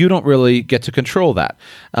 And so you don't really get to control that.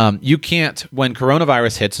 You can't, when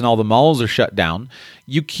coronavirus hits and all the malls are shut down,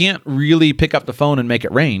 you can't really pick up the phone and make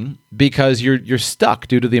it rain because you're stuck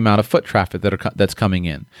due to the amount of foot traffic that's coming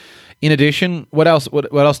in. In addition, what else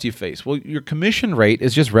do you face? Well, your commission rate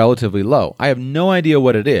is just relatively low. I have no idea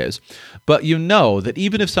what it is, but you know that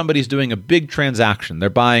even if somebody's doing a big transaction, they're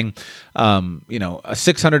buying a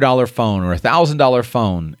 $600 phone or a $1,000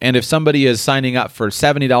 phone, and if somebody is signing up for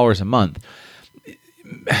 $70 a month,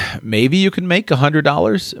 maybe you can make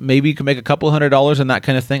 $100. Maybe you can make a couple $100 and that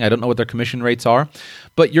kind of thing. I don't know what their commission rates are,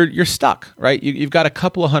 but you're stuck, right? You've got a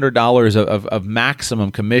couple of $100 of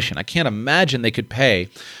maximum commission. I can't imagine they could pay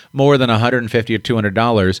more than $150 or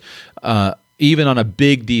 $200, even on a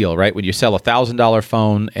big deal, right? When you sell a $1,000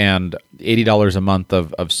 phone and $80 a month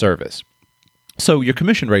of service. So your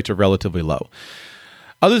commission rates are relatively low.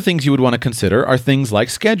 Other things you would want to consider are things like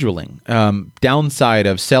scheduling. Downside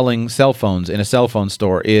of selling cell phones in a cell phone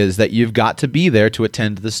store is that you've got to be there to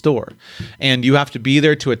attend the store. And you have to be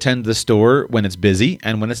there to attend the store when it's busy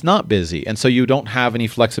and when it's not busy. And so you don't have any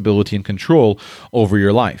flexibility and control over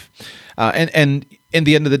your life. And in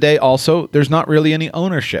the end of the day, also, there's not really any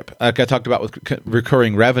ownership. Like I talked about with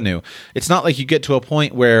recurring revenue. It's not like you get to a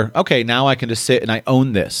point where, okay, now I can just sit and I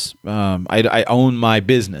own this. I own my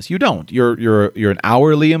business. You don't. You're an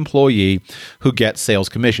hourly employee who gets sales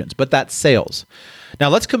commissions, but that's sales. Now,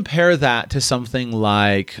 let's compare that to something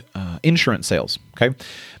like insurance sales, okay?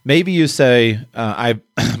 Maybe you say, I'm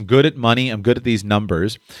good at money, I'm good at these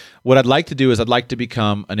numbers. What I'd like to do is I'd like to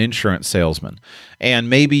become an insurance salesman. And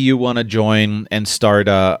maybe you want to join and start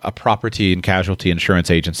a property and casualty insurance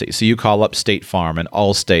agency. So you call up State Farm and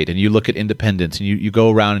Allstate, and you look at independents, and you go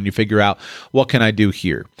around and you figure out, what can I do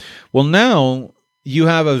here? Well, now you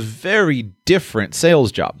have a very different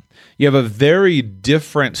sales job. You have a very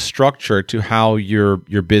different structure to how your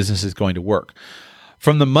business is going to work.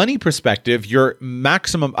 From the money perspective, your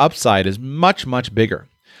maximum upside is much, much bigger.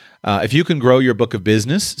 If you can grow your book of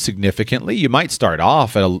business significantly, you might start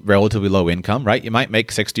off at a relatively low income, right? You might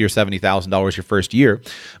make $60,000 or $70,000 your first year,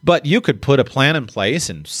 but you could put a plan in place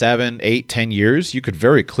in 7, 8, 10 years. You could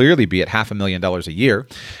very clearly be at $500,000 a year.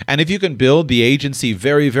 And if you can build the agency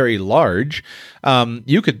very, very large,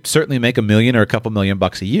 you could certainly make $1 million or a couple $1 million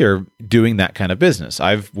a year doing that kind of business.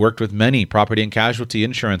 I've worked with many property and casualty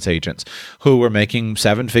insurance agents who were making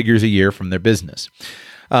 7 figures a year from their business.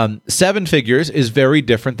 7 figures is very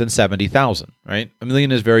different than 70,000, right? $1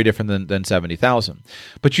 million is very different than 70,000,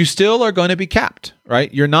 but you still are going to be capped,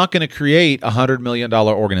 right? You're not going to create $100 million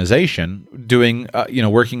organization doing,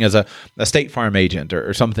 working as a State Farm agent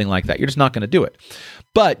or something like that. You're just not going to do it.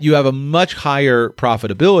 But you have a much higher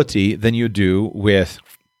profitability than you do with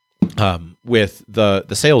the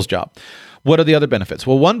sales job. What are the other benefits?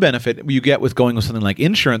 Well, one benefit you get with going with something like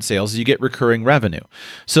insurance sales is you get recurring revenue.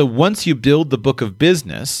 So once you build the book of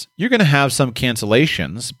business, you're going to have some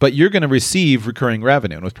cancellations, but you're going to receive recurring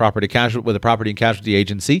revenue. And with a property and casualty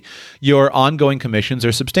agency, your ongoing commissions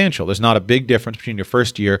are substantial. There's not a big difference between your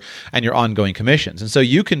first year and your ongoing commissions. And so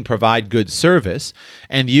you can provide good service,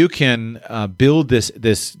 and you can build this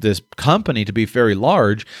company to be very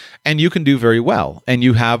large, and you can do very well, and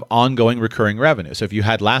you have ongoing recurring revenue. So if you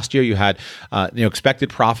had last year, you had expected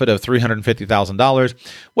profit of $350,000.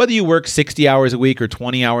 Whether you work 60 hours a week or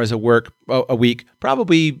 20 hours of work a week,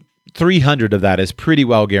 probably 300 of that is pretty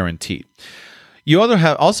well guaranteed. You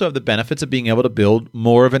also have the benefits of being able to build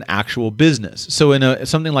more of an actual business. So in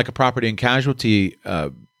something like a property and casualty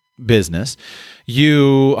business,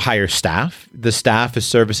 you hire staff. The staff is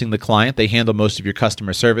servicing the client. They handle most of your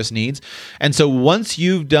customer service needs. And so once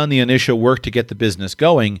you've done the initial work to get the business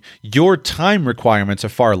going, your time requirements are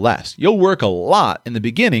far less. You'll work a lot in the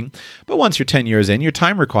beginning, but once you're 10 years in, your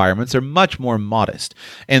time requirements are much more modest.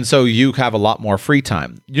 And so you have a lot more free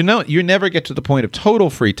time. You never get to the point of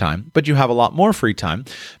total free time, but you have a lot more free time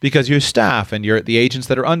because your staff and the agents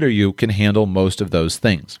that are under you can handle most of those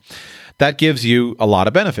things. That gives you a lot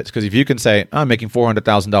of benefits, because if you can say, I'm making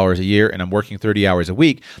 $400,000 a year and I'm working 30 hours a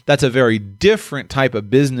week, that's a very different type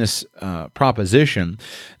of business proposition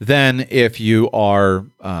than if you are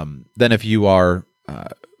going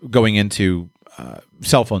into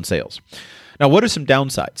cell phone sales. Now, what are some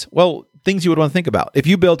downsides? Well, things you would want to think about. If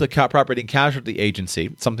you built a property and casualty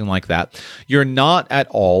agency, something like that, you're not at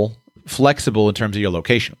all flexible in terms of your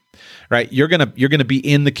location. Right? You're gonna be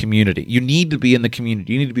in the community. You need to be in the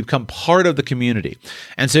community. You need to become part of the community.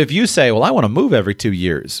 And so if you say, well, I want to move every 2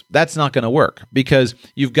 years, that's not going to work, because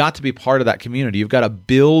you've got to be part of that community. You've got to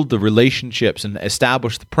build the relationships and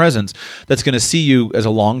establish the presence that's going to see you as a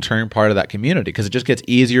long-term part of that community, because it just gets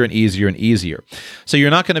easier and easier and easier. So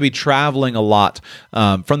you're not going to be traveling a lot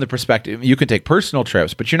from the perspective. You can take personal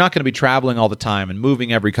trips, but you're not going to be traveling all the time and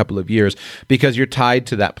moving every couple of years, because you're tied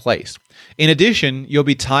to that place. In addition, you'll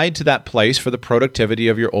be tied to that place for the productivity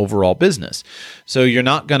of your overall business. So you're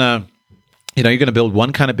not going to You're going to build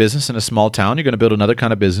one kind of business in a small town. You're going to build another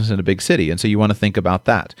kind of business in a big city. And so you want to think about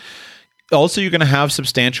that. Also, you're going to have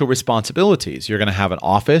substantial responsibilities. You're going to have an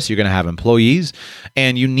office, you're going to have employees,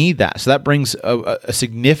 and you need that. So that brings a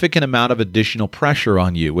significant amount of additional pressure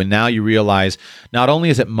on you when now you realize not only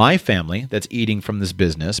is it my family that's eating from this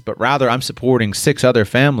business, but rather I'm supporting 6 other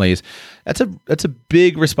families. That's a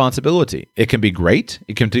big responsibility. It can be great.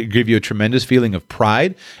 It can give you a tremendous feeling of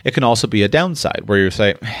pride. It can also be a downside where you're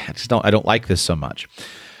saying, I don't like this so much.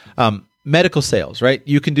 Medical sales, right?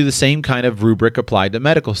 You can do the same kind of rubric applied to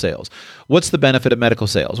medical sales. What's the benefit of medical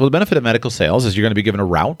sales? Well, the benefit of medical sales is you're going to be given a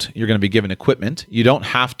route. You're going to be given equipment. You don't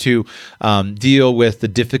have to deal with the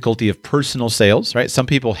difficulty of personal sales, right? Some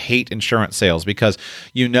people hate insurance sales because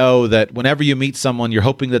you know that whenever you meet someone, you're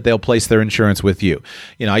hoping that they'll place their insurance with you.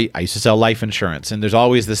 I used to sell life insurance, and there's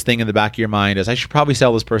always this thing in the back of your mind is I should probably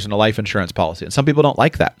sell this person a life insurance policy. And some people don't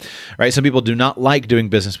like that, right? Some people do not like doing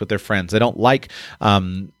business with their friends. They don't like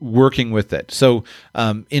working with it. So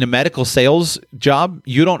in a medical sales job,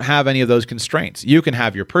 you don't have any of those constraints. You can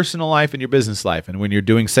have your personal life and your business life. And when you're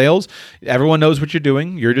doing sales, everyone knows what you're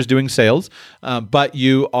doing. You're just doing sales, but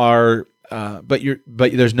you are but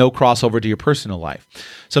there's no crossover to your personal life.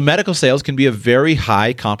 So medical sales can be a very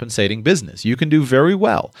high compensating business. You can do very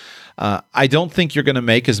well. I don't think you're going to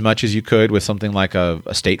make as much as you could with something like a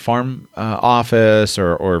State Farm office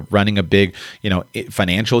or running a big,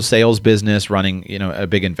 financial sales business, running, a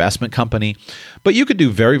big investment company. But you could do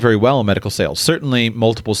very, very well in medical sales. Certainly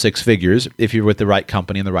multiple 6 figures if you're with the right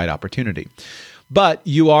company and the right opportunity. But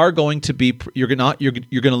you are going to be you're going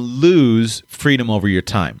to lose freedom over your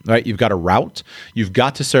time, right? You've got a route, you've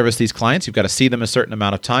got to service these clients, you've got to see them a certain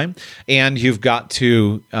amount of time, and you've got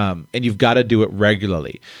to do it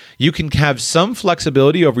regularly. You can have some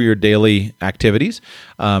flexibility over your daily activities.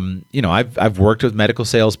 I've worked with medical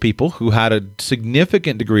sales people who had a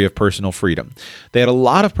significant degree of personal freedom. They had a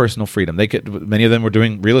lot of personal freedom. Many of them were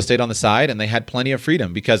doing real estate on the side, and they had plenty of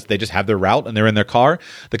freedom because they just have their route and they're in their car.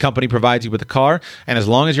 The company provides you with a car, and as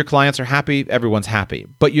long as your clients are happy, everyone's happy.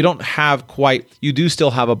 But you don't have you do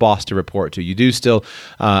still have a boss to report to. You do still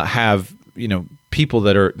have people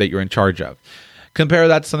that you're in charge of. Compare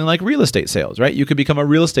that to something like real estate sales, right? You could become a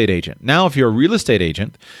real estate agent. Now, if you're a real estate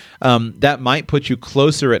agent, that might put you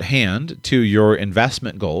closer at hand to your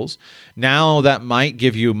investment goals. Now, that might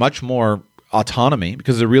give you much more autonomy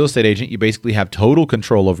because as a real estate agent, you basically have total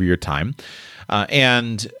control over your time.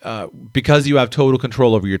 And because you have total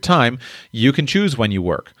control over your time, you can choose when you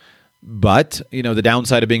work. But the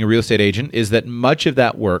downside of being a real estate agent is that much of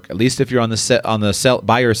that work, at least if you're on the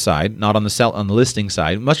buyer side, not on the listing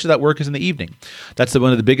side, much of that work is in the evening. That's one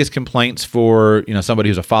of the biggest complaints for somebody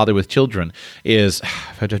who's a father with children is I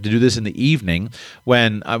have to do this in the evening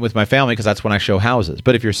when I'm with my family because that's when I show houses.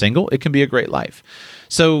 But if you're single, it can be a great life.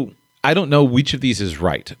 So I don't know which of these is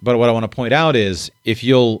right, but what I want to point out is if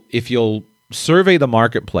you'll survey the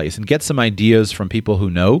marketplace and get some ideas from people who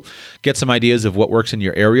know, get some ideas of what works in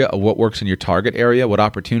your area, of what works in your target area, what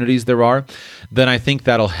opportunities there are, then I think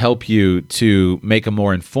that'll help you to make a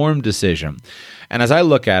more informed decision. And as I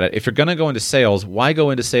look at it, if you're going to go into sales, why go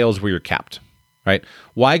into sales where you're capped, right?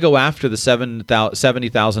 Why go after the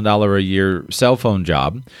 $70,000 a year cell phone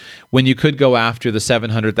job when you could go after the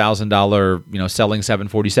 $700,000, selling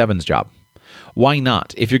 747s job? Why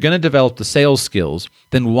not? If you're going to develop the sales skills,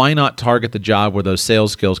 then why not target the job where those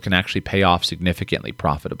sales skills can actually pay off significantly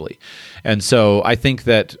profitably? And so I think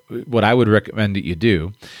that what I would recommend that you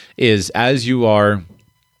do is as you are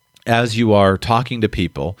talking to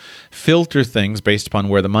people, filter things based upon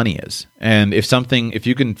where the money is. And if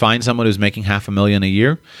you can find someone who's making $500,000 a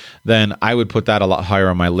year, then I would put that a lot higher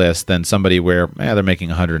on my list than somebody where they're making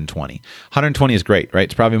 120. 120 is great, right?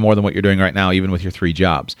 It's probably more than what you're doing right now, even with your 3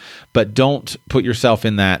 jobs. But don't put yourself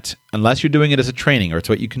in that, unless you're doing it as a training or it's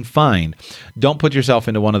what you can find, don't put yourself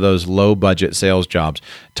into one of those low budget sales jobs.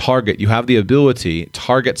 You have the ability,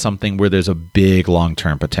 target something where there's a big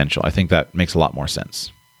long-term potential. I think that makes a lot more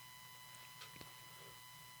sense.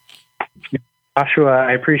 Joshua,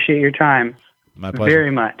 I appreciate your time. My pleasure. Very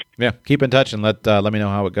much. Yeah, keep in touch and let me know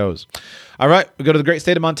how it goes. All right, we go to the great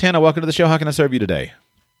state of Montana. Welcome to the show. How can I serve you today?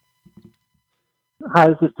 Hi,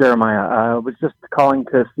 this is Jeremiah. I was just calling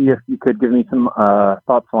to see if you could give me some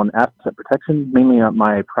thoughts on asset protection, mainly on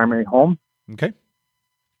my primary home. Okay.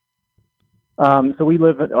 So we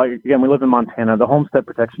live in Montana. The homestead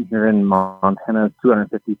protection here in Montana is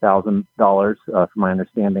 $250,000, from my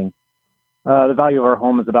understanding. The value of our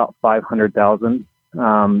home is about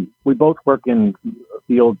 $500,000. We both work in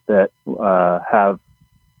fields that have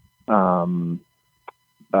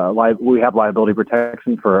we have liability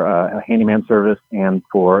protection for a handyman service and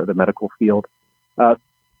for the medical field.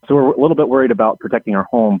 So So we're a little bit worried about protecting our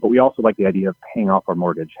home, but we also like the idea of paying off our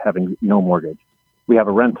mortgage, having no mortgage. We have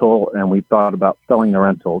a rental, and we thought about selling the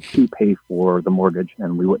rental to pay for the mortgage,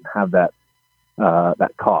 and we wouldn't have that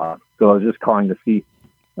cost. So I was just calling to see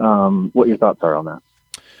what your thoughts are on that.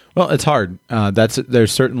 Well, it's hard.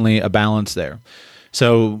 There's certainly a balance there.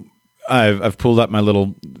 So I've pulled up my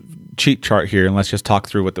little cheat chart here, and let's just talk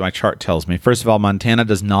through what my chart tells me. First of all, Montana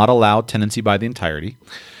does not allow tenancy by the entirety.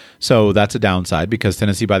 So that's a downside because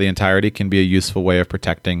tenancy by the entirety can be a useful way of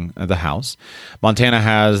protecting the house. Montana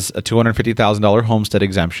has a $250,000 homestead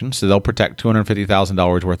exemption, so they'll protect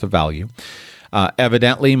 $250,000 worth of value.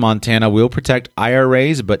 Evidently, Montana will protect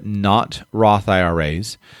IRAs, but not Roth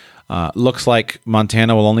IRAs. Looks like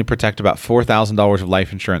Montana will only protect about $4,000 of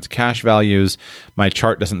life insurance cash values. My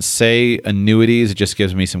chart doesn't say annuities. It just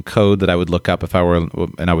gives me some code that I would look up if I were,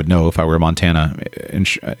 and I would know if I were a Montana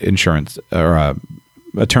insurance or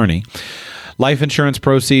attorney. Life insurance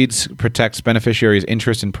proceeds protects beneficiaries'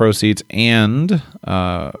 interest in proceeds and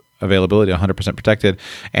availability, 100% protected,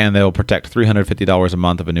 and they'll protect $350 a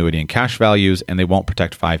month of annuity and cash values, and they won't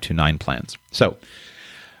protect 529 plans. So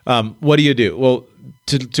what do you do? Well,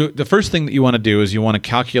 the first thing that you want to do is you want to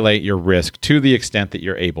calculate your risk to the extent that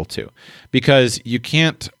you're able to, because you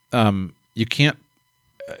can't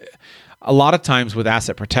a lot of times with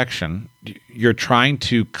asset protection, you're trying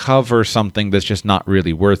to cover something that's just not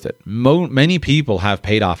really worth it. Many people have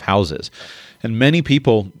paid off houses, and many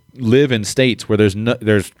people live in states where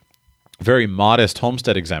there's very modest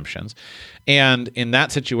homestead exemptions, and in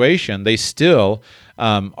that situation, they still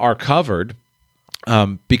are covered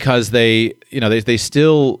because they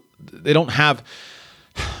don't have.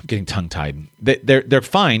 I'm getting tongue-tied. They're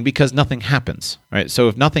fine because nothing happens, right? So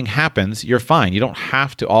if nothing happens, you're fine. You don't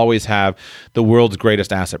have to always have the world's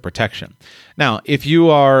greatest asset protection. Now, if you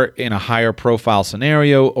are in a higher profile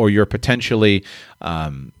scenario, or you're potentially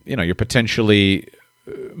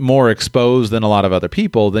more exposed than a lot of other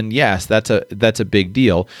people, then yes, that's a big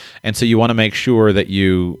deal. And so you want to make sure that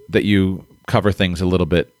you cover things a little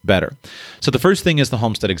bit better. So the first thing is the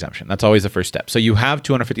homestead exemption. That's always the first step. So you have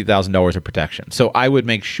 $250,000 of protection. So I would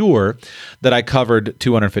make sure that I covered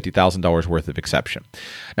 $250,000 worth of exception.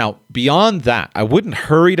 Now, beyond that, I wouldn't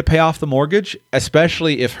hurry to pay off the mortgage,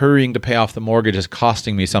 especially if hurrying to pay off the mortgage is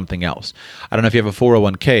costing me something else. I don't know if you have a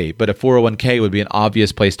 401k, but a 401k would be an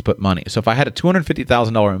obvious place to put money. So if I had a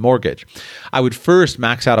 $250,000 mortgage, I would first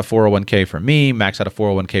max out a 401k for me, max out a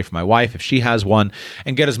 401k for my wife if she has one,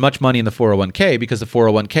 and get as much money in the 401k because the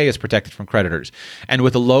 401k is protected from creditors. And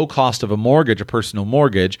with a low cost of a mortgage, a personal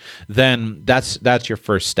mortgage, then that's your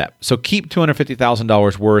first step. So keep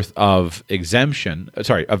 $250,000 worth of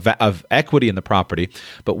of equity in the property,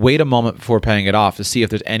 but wait a moment before paying it off to see if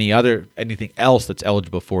there's anything else that's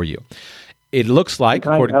eligible for you. It looks like.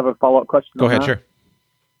 Can I have a follow-up question? Go ahead, sure.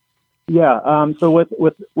 Yeah. So with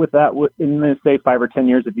that, in say 5 or 10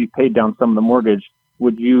 years, if you paid down some of the mortgage,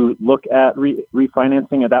 would you look at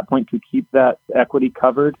refinancing at that point to keep that equity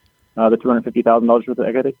covered? The $250,000 worth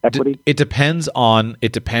of equity? It depends on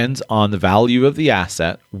the value of the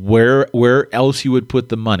asset, where else you would put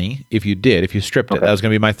the money if you stripped it. That was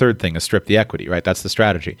going to be my third thing, is strip the equity, right? That's the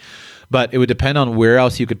strategy. But it would depend on where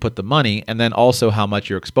else you could put the money, and then also how much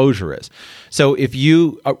your exposure is. So if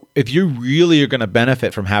you really are going to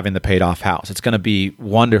benefit from having the paid off house, it's going to be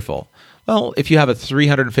wonderful. Well, if you have a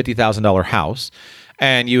 $350,000 house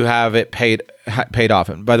and you have it paid off,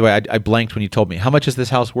 and by the way, I blanked when you told me, how much is this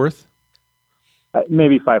house worth?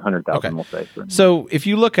 Maybe $500,000. Okay. We'll say. So if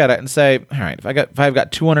you look at it and say, all right, if I've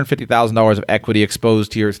got $250,000 of equity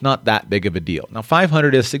exposed here, it's not that big of a deal. Now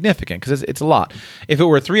 $500 is significant because it's a lot. If it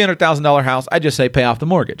were a $300,000 house, I'd just say pay off the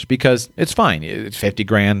mortgage because it's fine. It's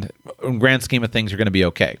 $50,000. In grand scheme of things, you're going to be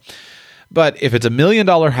okay. But if it's $1 million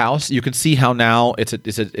house, you can see how now it's a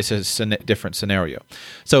different scenario.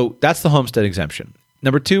 So that's the homestead exemption.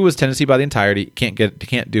 Number 2 is tenancy by the entirety.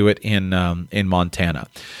 Can't do it in Montana.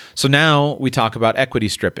 So now we talk about equity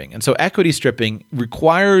stripping. And so equity stripping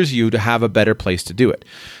requires you to have a better place to do it.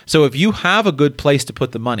 So if you have a good place to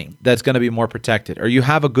put the money that's going to be more protected, or you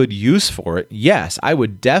have a good use for it, yes, I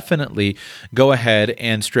would definitely go ahead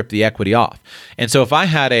and strip the equity off. And so if I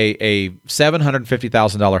had a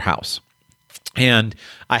 $750,000 house, and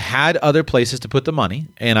I had other places to put the money,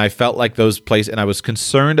 and I felt like those places, and I was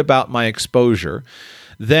concerned about my exposure,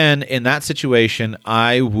 then in that situation,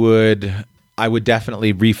 I would I would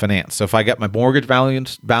definitely refinance. So if I get my mortgage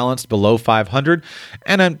balanced below 500,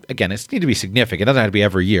 and again, it's need to be significant. It doesn't have to be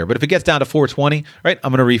every year, but if it gets down to 420, right,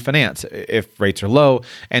 I'm going to refinance if rates are low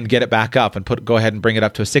and get it back up and go ahead and bring it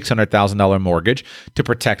up to a $600,000 mortgage to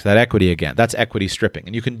protect that equity again. That's equity stripping.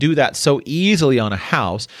 And you can do that so easily on a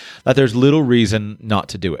house that there's little reason not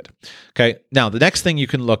to do it. Okay. Now, the next thing you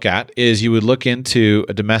can look at is you would look into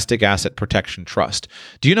a domestic asset protection trust.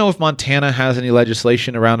 Do you know if Montana has any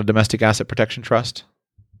legislation around a domestic asset protection trust?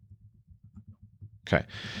 Okay.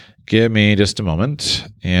 Give me just a moment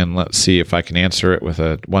and let's see if I can answer it with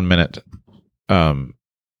a 1 minute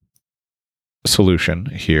solution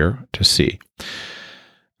here to see.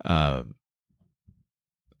 Not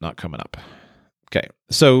coming up. Okay,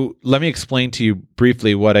 so let me explain to you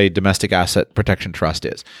briefly what a domestic asset protection trust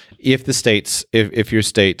is. If your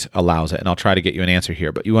state allows it, and I'll try to get you an answer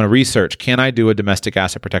here, but you want to research, can I do a domestic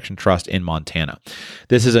asset protection trust in Montana?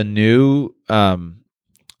 This is a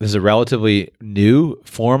relatively new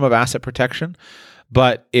form of asset protection,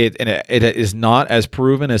 but it is not as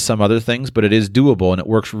proven as some other things, but it is doable and it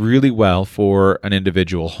works really well for an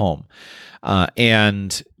individual home.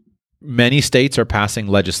 And many states are passing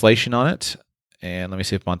legislation on it. And let me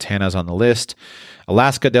see if Montana's on the list.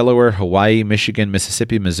 Alaska, Delaware, Hawaii, Michigan,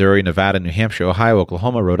 Mississippi, Missouri, Nevada, New Hampshire, Ohio,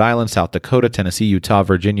 Oklahoma, Rhode Island, South Dakota, Tennessee, Utah,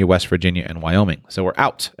 Virginia, West Virginia, and Wyoming. So we're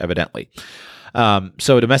out, evidently.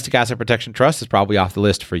 So a domestic asset protection trust is probably off the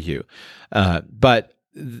list for you. But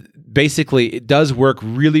basically, it does work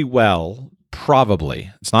really well.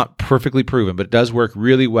 Probably. It's not perfectly proven, but it does work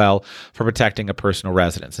really well for protecting a personal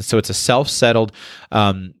residence. And so it's a self-settled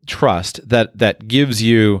trust that gives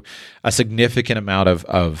you a significant amount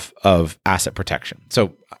of asset protection.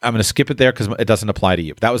 So I'm going to skip it there because it doesn't apply to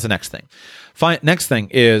you. That was the next thing. Next thing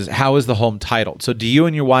is, how is the home titled? So do you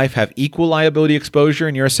and your wife have equal liability exposure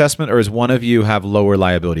in your assessment, or does one of you have lower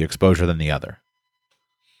liability exposure than the other?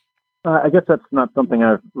 I guess that's not something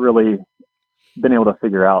I've really been able to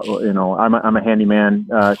figure out. I'm a handyman.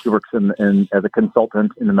 She works in as a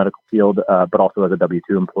consultant in the medical field, but also as a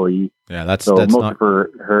W-2 employee. Yeah, that's most not of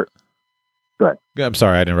her. Go ahead. I'm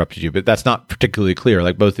sorry I interrupted you, but that's not particularly clear.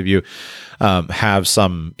 Like both of you have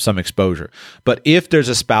some exposure. But if there's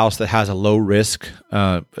a spouse that has a low risk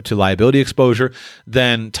to liability exposure,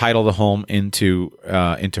 then title the home into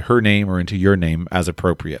her name or into your name as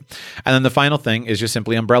appropriate. And then the final thing is just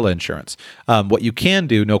simply umbrella insurance. What you can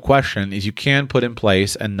do, no question, is you can put in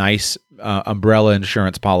place a nice umbrella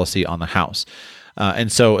insurance policy on the house.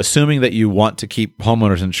 And so assuming that you want to keep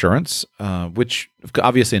homeowners insurance, which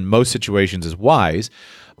obviously in most situations is wise,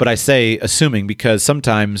 but I say assuming because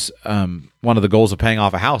sometimes one of the goals of paying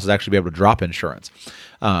off a house is actually be able to drop insurance.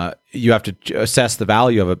 You have to assess the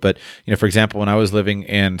value of it. But, for example, when I was living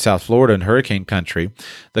in South Florida in hurricane country,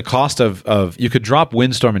 the cost of you could drop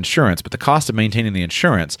windstorm insurance, but the cost of maintaining the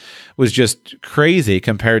insurance was just crazy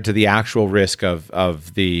compared to the actual risk of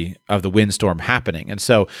the windstorm happening. And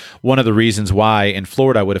so one of the reasons why in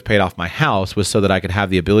Florida I would have paid off my house was so that I could have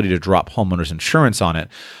the ability to drop homeowners insurance on it.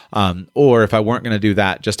 Or if I weren't going to do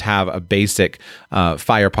that, just have a basic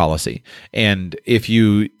fire policy. And if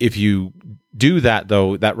you do that,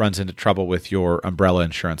 though, that runs into trouble with your umbrella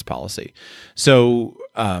insurance policy. So,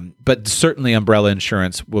 but certainly umbrella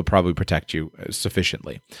insurance will probably protect you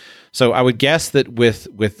sufficiently. So I would guess that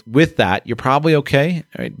with that, you're probably okay.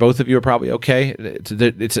 Right? Both of you are probably okay.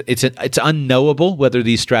 It's unknowable whether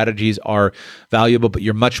these strategies are valuable, but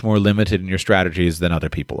you're much more limited in your strategies than other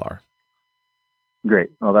people are.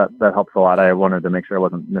 Great. Well, that helps a lot. I wanted to make sure I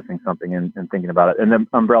wasn't missing something in thinking about it. And then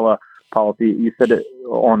umbrella policy, you said it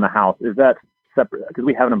on the house. Is that separate? Because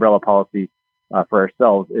we have an umbrella policy for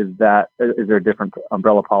ourselves. Is there different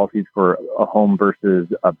umbrella policies for a home versus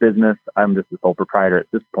a business? I'm just a sole proprietor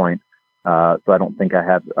at this point, so I don't think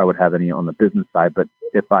I would have any on the business side. But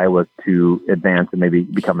if I was to advance and maybe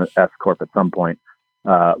become an S corp at some point,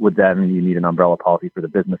 would then you need an umbrella policy for the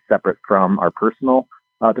business separate from our personal?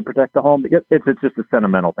 To protect the home. It's just a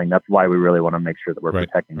sentimental thing. That's why we really want to make sure that we're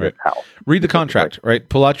protecting this house. Read the contract, right?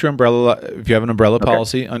 Pull out your umbrella. If you have an umbrella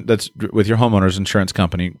policy that's with your homeowner's insurance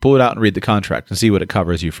company, pull it out and read the contract and see what it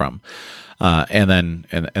covers you from, and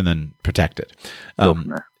then protect it.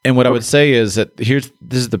 And what I would say is that this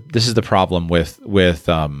is the problem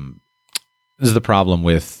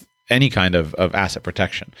with any kind of asset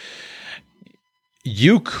protection.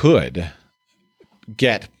 You could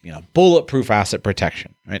get bulletproof asset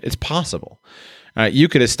protection, right? It's possible. You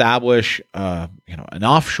could establish an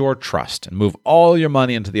offshore trust and move all your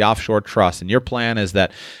money into the offshore trust, and your plan is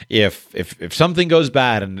that if something goes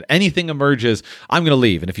bad and anything emerges, I'm going to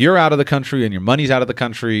leave. And if you're out of the country and your money's out of the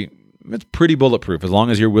country, it's pretty bulletproof as long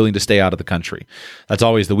as you're willing to stay out of the country. That's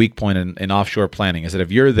always the weak point in offshore planning, is that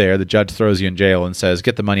if you're there, the judge throws you in jail and says,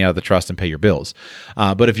 get the money out of the trust and pay your bills.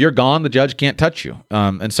 But if you're gone, the judge can't touch you.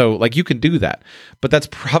 And so like you can do that, but that's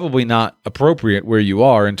probably not appropriate where you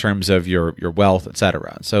are in terms of your wealth, et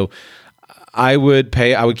cetera. So I would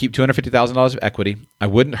keep $250,000 of equity. I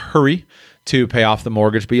wouldn't hurry to pay off the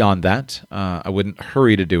mortgage beyond that. I wouldn't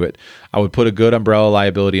hurry to do it. I would put a good umbrella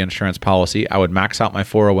liability insurance policy. I would max out my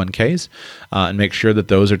 401ks and make sure that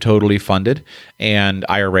those are totally funded, and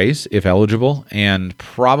IRAs if eligible. And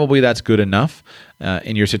probably that's good enough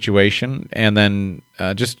in your situation. And then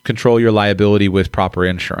just control your liability with proper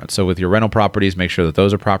insurance. So with your rental properties, make sure that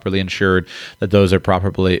those are properly insured, that those are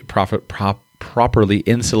properly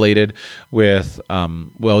insulated with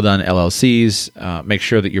well-done LLCs. Make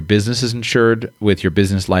sure that your business is insured with your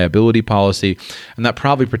business liability policy, and that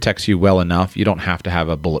probably protects you well enough. You don't have to have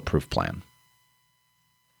a bulletproof plan.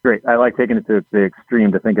 Great. I like taking it to the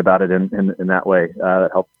extreme to think about it in that way.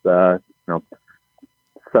 That helps,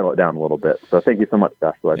 settle it down a little bit. So thank you so much,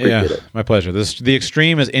 Joshua. I appreciate it. My pleasure. The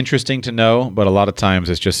extreme is interesting to know, but a lot of times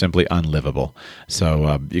it's just simply unlivable.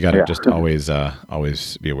 So you got to just always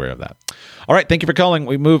be aware of that. All right. Thank you for calling.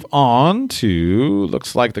 We move on to,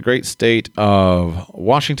 looks like, the great state of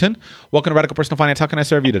Washington. Welcome to Radical Personal Finance. How can I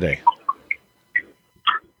serve you today?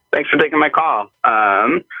 Thanks for taking my call.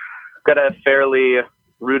 Got a fairly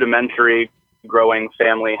rudimentary growing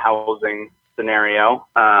family housing scenario,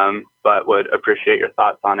 but would appreciate your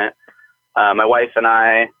thoughts on it. My wife and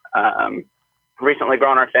I recently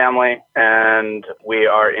grown our family, and we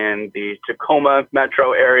are in the Tacoma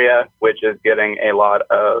metro area, which is getting a lot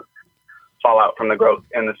of fallout from the growth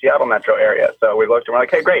in the Seattle metro area. So we looked and we're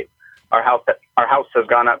like, hey, great. Our house has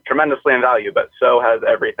gone up tremendously in value, but so has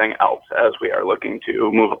everything else as we are looking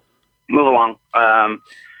to move along.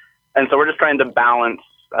 And so we're just trying to balance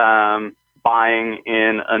buying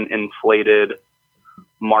in an inflated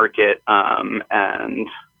market and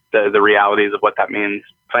the realities of what that means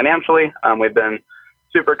financially. We've been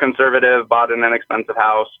super conservative, bought an inexpensive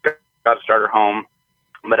house, got a starter home.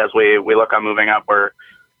 But as we look on moving up,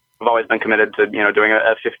 we've always been committed to doing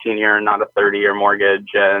a 15-year, not a 30-year mortgage,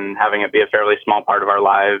 and having it be a fairly small part of our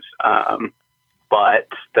lives. But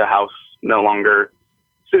the house no longer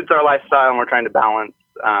suits our lifestyle, and we're trying to balance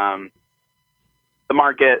the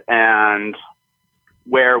market and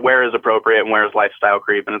where is appropriate and where is lifestyle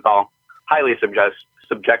creep, and it's all highly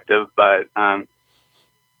subjective, but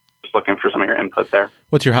just looking for some of your input there.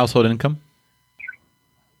 What's your household income?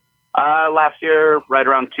 Last year, right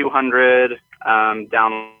around 200,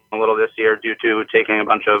 down a little this year due to taking a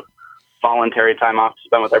bunch of voluntary time off to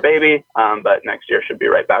spend with our baby, but next year should be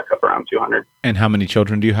right back up around 200. And how many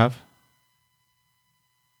children do you have?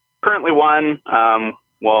 Currently one.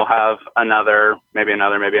 We'll have another, maybe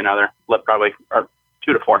another, probably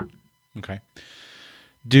 2 to 4. Okay.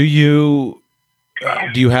 Do you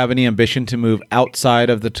have any ambition to move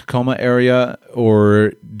outside of the Tacoma area,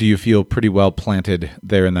 or do you feel pretty well planted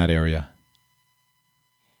there in that area?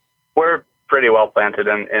 We're pretty well planted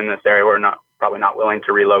in this area. We're probably not willing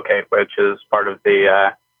to relocate, which is part of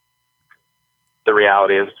the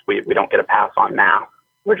reality is we don't get a pass on math.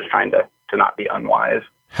 We're just trying to not be unwise.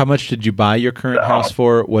 How much did you buy your current house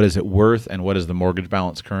for? What is it worth, and what is the mortgage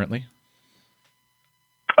balance currently?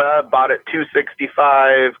 Bought at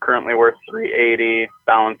 $265, currently worth $380.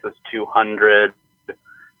 Balance is $200,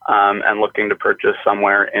 and looking to purchase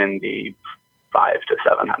somewhere in the $500,000 to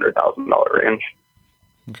 $700,000 range.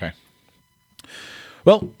 Okay.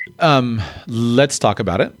 Well, let's talk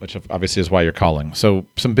about it, which obviously is why you're calling. So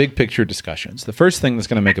some big picture discussions. The first thing that's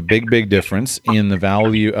going to make a big difference in the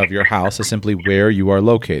value of your house is simply where you are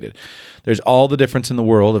located. There's all the difference in the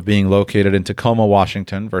world of being located in Tacoma,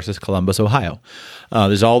 Washington versus Columbus, Ohio.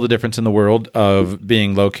 There's all the difference in the world of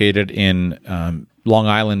being located in Long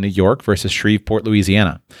Island, New York versus Shreveport,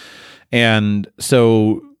 Louisiana. And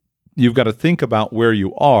so you've got to think about where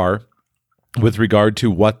you are with regard to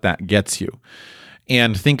what that gets you.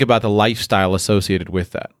 And think about the lifestyle associated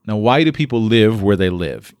with that. Now, why do people live where they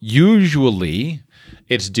live? Usually,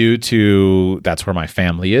 it's due to that's where my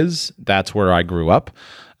family is, that's where I grew up,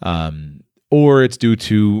 or it's due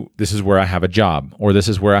to this is where I have a job, or this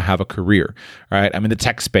is where I have a career, right? I'm in the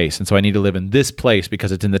tech space, and so I need to live in this place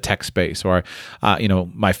because it's in the tech space, or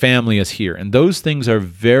my family is here. And those things are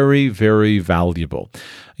very, very valuable.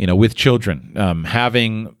 with children.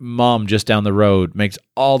 Having mom just down the road makes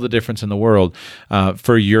all the difference in the world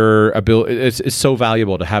for your ability. It's so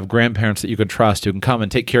valuable to have grandparents that you can trust who can come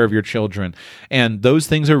and take care of your children. And those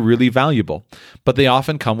things are really valuable, but they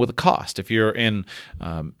often come with a cost. If you're in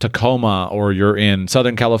Tacoma, or you're in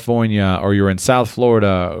Southern California, or you're in South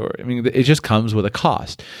Florida, it just comes with a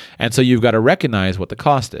cost. And so you've got to recognize what the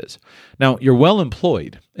cost is. Now, you're well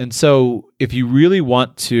employed. And so if you really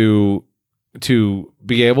want to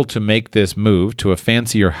be able to make this move to a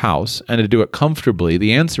fancier house and to do it comfortably,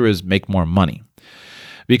 the answer is make more money.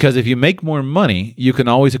 Because if you make more money, you can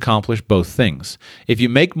always accomplish both things. If you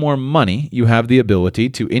make more money, you have the ability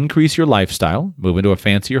to increase your lifestyle, move into a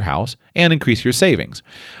fancier house, and increase your savings.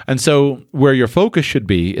 And so where your focus should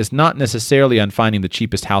be is not necessarily on finding the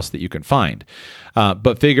cheapest house that you can find,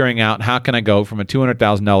 but figuring out how can I go from a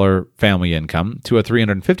 $200,000 family income to a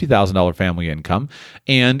 $350,000 family income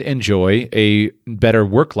and enjoy a better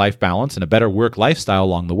work-life balance and a better work lifestyle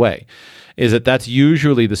along the way. That's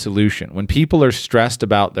usually the solution. When people are stressed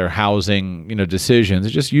about their housing, decisions, it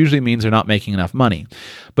just usually means they're not making enough money.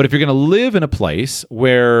 But if you're going to live in a place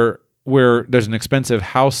where there's an expensive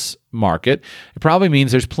house market, it probably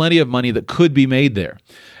means there's plenty of money that could be made there.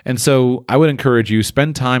 And so I would encourage you,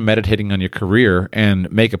 spend time meditating on your career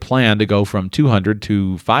and make a plan to go from 200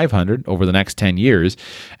 to 500 over the next 10 years,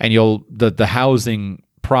 and the housing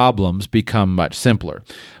problems become much simpler.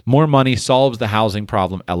 More money solves the housing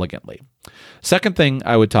problem elegantly. Second thing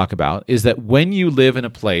I would talk about is that when you live in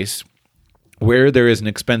a place where there is an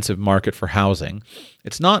expensive market for housing,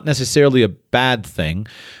 it's not necessarily a bad thing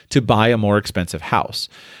to buy a more expensive house,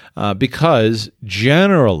 because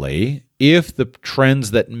generally, if the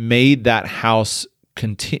trends that made that house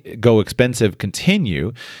go expensive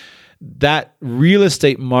continue, that real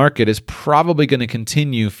estate market is probably going to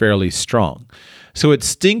continue fairly strong. So it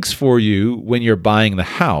stinks for you when you're buying the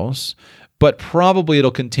house, but probably it'll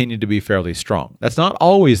continue to be fairly strong. That's not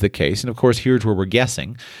always the case. And of course, here's where we're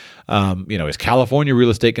guessing. Is California real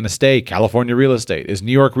estate going to stay California real estate? Is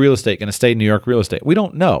New York real estate going to stay New York real estate? We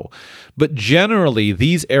don't know. But generally,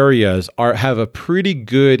 these areas have a pretty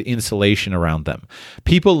good insulation around them.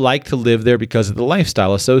 People like to live there because of the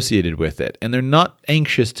lifestyle associated with it, and they're not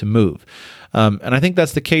anxious to move. And I think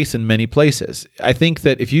that's the case in many places. I think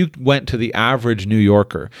that if you went to the average New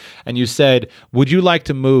Yorker and you said, would you like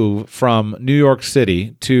to move from New York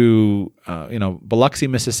City to, Biloxi,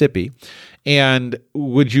 Mississippi, and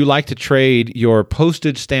would you like to trade your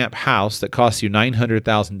postage stamp house that costs you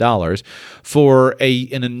 $900,000 for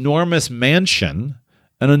an enormous mansion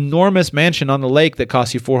on the lake that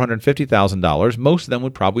costs you $450,000, most of them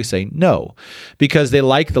would probably say no, because they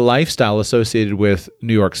like the lifestyle associated with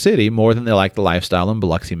New York City more than they like the lifestyle in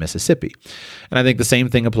Biloxi, Mississippi. And I think the same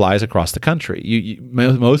thing applies across the country.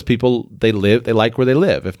 Most people, they like where they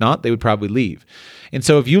live. If not, they would probably leave. And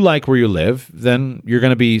so if you like where you live, then you're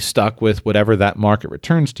going to be stuck with whatever that market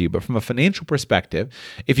returns to you. But from a financial perspective,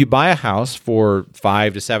 if you buy a house for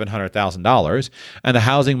 $500,000 to $700,000 and the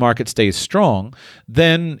housing market stays strong,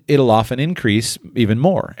 then it'll often increase even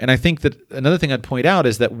more. And I think that another thing I'd point out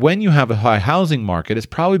is that when you have a high housing market, it's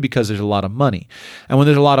probably because there's a lot of money. And when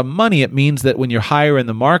there's a lot of money, it means that when you're higher in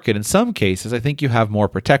the market, in some cases, I think you have more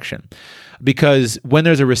protection. Because when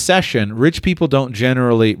there's a recession, rich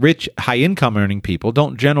high-income earning people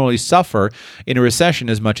don't generally suffer in a recession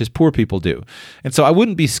as much as poor people do. And so I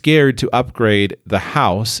wouldn't be scared to upgrade the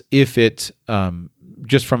house if it,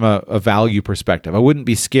 just from a value perspective. I wouldn't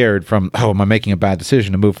be scared from, am I making a bad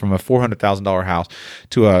decision to move from a $400,000 house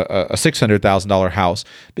to a $600,000 house,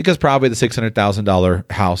 because probably the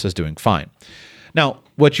 $600,000 house is doing fine. Now,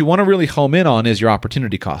 what you want to really home in on is your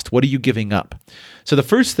opportunity cost. What are you giving up? So the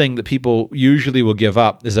first thing that people usually will give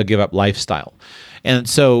up is they'll give up lifestyle. And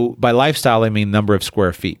so by lifestyle, I mean number of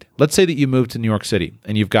square feet. Let's say that you move to New York City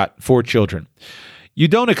and you've got 4 children. You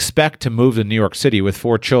don't expect to move to New York City with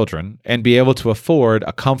 4 children and be able to afford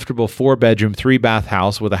a comfortable 4-bedroom, 3-bath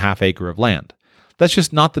house with a half acre of land. That's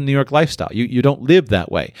just not the New York lifestyle. You don't live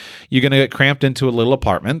that way. You're going to get cramped into a little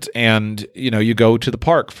apartment, and you go to the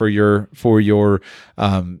park for your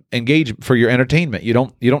engagement, for your entertainment. You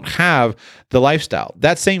don't have the lifestyle.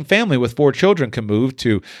 That same family with 4 children can move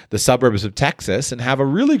to the suburbs of Texas and have a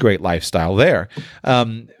really great lifestyle there.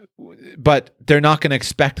 But they're not going to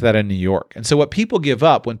expect that in New York. And so what people give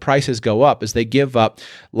up when prices go up is they give up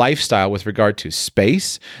lifestyle with regard to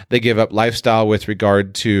space. They give up lifestyle with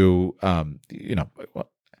regard to,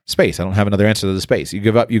 space. I don't have another answer to the space. You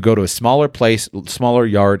go to a smaller place, smaller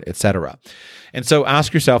yard, etc. And so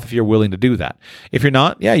ask yourself if you're willing to do that. If you're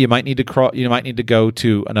not, you might need to go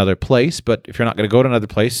to another place. But if you're not going to go to another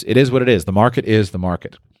place, it is what it is. The market is the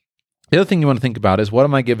market. The other thing you want to think about is, what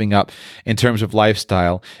am I giving up in terms of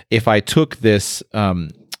lifestyle if I took this?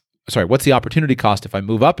 What's the opportunity cost if I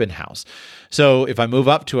move up in house? So if I move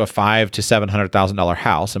up to a $500,000 to $700,000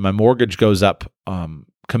 house and my mortgage goes up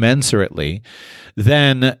commensurately,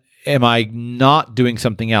 then am I not doing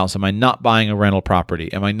something else? Am I not buying a rental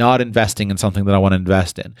property? Am I not investing in something that I want to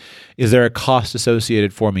invest in? Is there a cost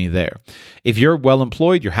associated for me there? If you're well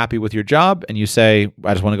employed, you're happy with your job, and you say,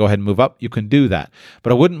 I just want to go ahead and move up, you can do that.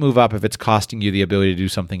 But I wouldn't move up if it's costing you the ability to do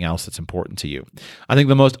something else that's important to you. I think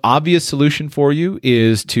the most obvious solution for you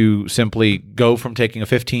is to simply go from taking a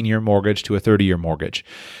 15-year mortgage to a 30-year mortgage.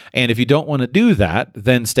 And if you don't want to do that,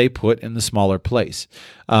 then stay put in the smaller place.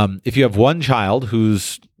 If you have one child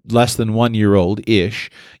who's less than 1 year old-ish,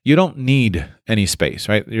 you don't need any space,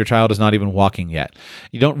 right? Your child is not even walking yet.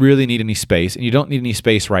 You don't really need any space, and you don't need any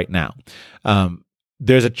space right now.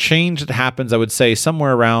 There's a change that happens, I would say,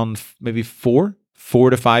 somewhere around maybe 4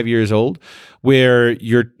 to 5 years old, where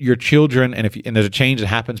your children, and there's a change that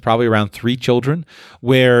happens probably around 3 children,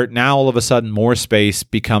 where now all of a sudden more space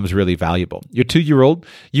becomes really valuable. Your 2-year-old,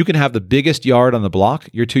 you can have the biggest yard on the block.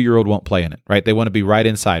 Your 2-year-old won't play in it, right? They want to be right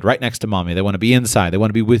inside, right next to mommy. They want to be inside. They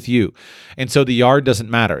want to be with you. And so the yard doesn't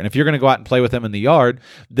matter. And if you're going to go out and play with them in the yard,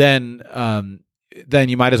 then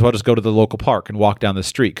you might as well just go to the local park and walk down the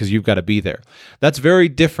street, because you've got to be there. That's very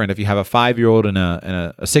different if you have a 5-year-old and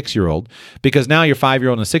a 6-year-old, because now your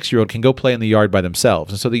 5-year-old and a 6-year-old can go play in the yard by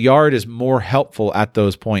themselves. And so the yard is more helpful at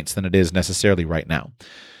those points than it is necessarily right now.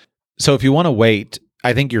 So if you want to wait,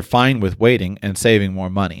 I think you're fine with waiting and saving more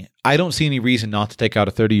money. I don't see any reason not to take out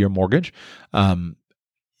a 30-year mortgage.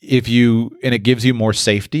 It gives you more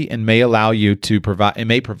safety and may allow you to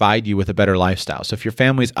provide you with a better lifestyle. So if your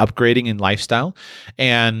family's upgrading in lifestyle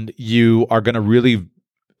and you are going to really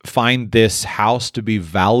find this house to be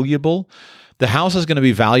valuable, the house is going to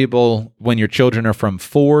be valuable when your children are from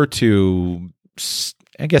 4 to,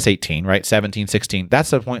 I guess, 18, right? 17, 16. That's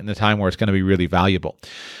the point in the time where it's going to be really valuable.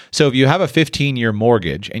 So if you have a 15-year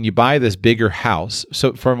mortgage and you buy this bigger house,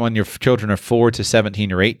 so from when your children are 4 to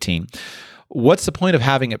 17 or 18, what's the point of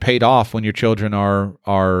having it paid off when your children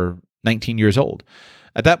are 19 years old?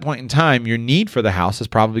 At that point in time, your need for the house is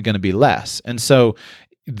probably going to be less. And so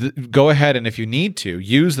go ahead, and if you need to,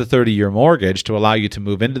 use the 30-year mortgage to allow you to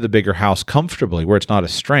move into the bigger house comfortably where it's not a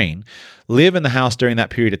strain. Live in the house during that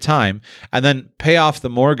period of time, and then pay off the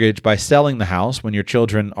mortgage by selling the house when your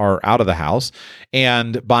children are out of the house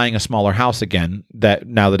and buying a smaller house again,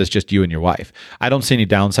 now that it's just you and your wife. I don't see any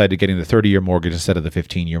downside to getting the 30-year mortgage instead of the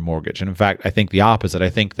 15-year mortgage. And in fact, I think the opposite. I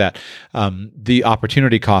think that the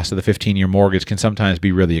opportunity cost of the 15-year mortgage can sometimes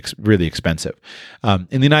be really, really expensive. In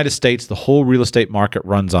the United States, the whole real estate market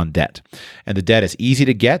runs on debt. And the debt is easy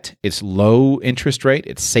to get. It's low interest rate.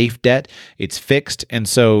 It's safe debt. It's fixed. And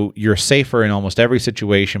so you're safer in almost every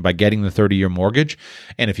situation by getting the 30-year mortgage.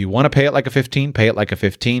 And if you want to pay it like a 15, pay it like a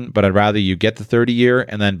 15, but I'd rather you get the 30-year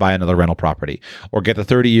and then buy another rental property, or get the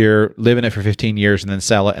 30-year, live in it for 15 years and then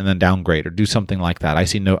sell it and then downgrade, or do something like that.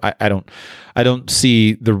 I don't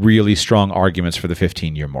see the really strong arguments for the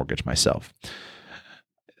 15-year mortgage myself.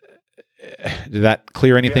 Did that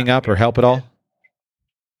clear anything up or help at all?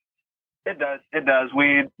 It does. It does.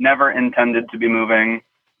 We never intended to be moving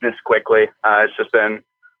this quickly. It's just been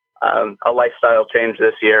a lifestyle change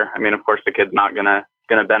this year. I mean, of course, the kid's not gonna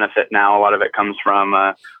benefit now. A lot of it comes from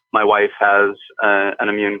my wife has an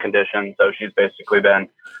immune condition, so she's basically been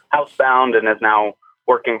housebound and is now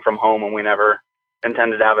working from home, and we never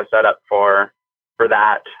intended to have a setup for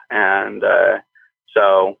that. And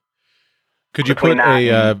so, could you put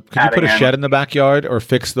a shed in the backyard or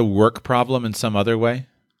fix the work problem in some other way?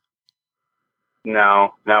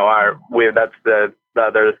 No. That's the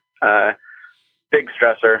other big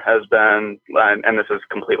stressor has been, and this is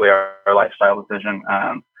completely our lifestyle decision.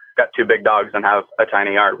 Got 2 big dogs and have a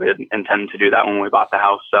tiny yard. We didn't intend to do that when we bought the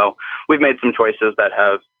house. So we've made some choices that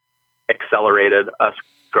have accelerated us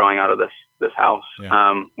growing out of this house.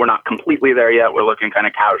 Yeah. We're not completely there yet. We're looking kind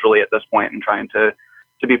of casually at this point and trying to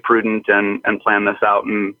be prudent and plan this out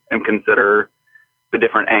and consider the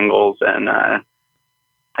different angles, and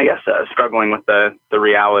I guess struggling with the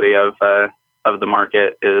reality of the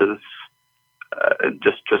market is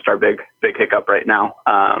just our big hiccup right now,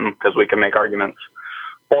 because we can make arguments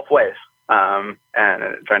both ways, and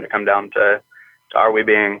trying to come down to are we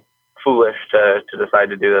being foolish to decide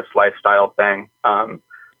to do this lifestyle thing.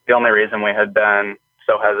 The only reason we had been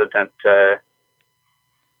so hesitant to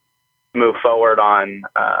move forward on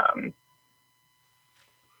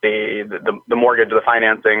the mortgage, the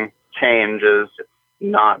financing change, is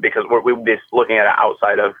not because we would be looking at it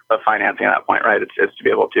outside of financing at that point, right? It's to be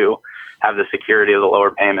able to have the security of the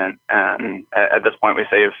lower payment. And at this point, we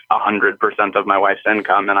save 100% of my wife's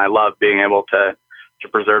income. And I love being able to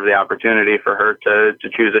preserve the opportunity for her to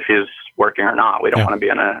choose if she's working or not. We don't want to be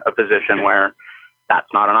in a position where that's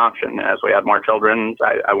not an option. As we add more children,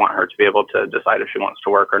 I want her to be able to decide if she wants to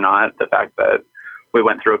work or not. The fact that we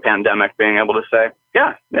went through a pandemic, being able to say,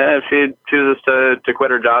 yeah, if she chooses to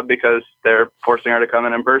quit her job because they're forcing her to come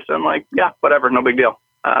in person, like, yeah, whatever, no big deal.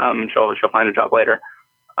 She'll find a job later.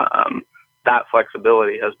 That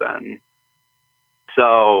flexibility has been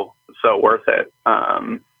so worth it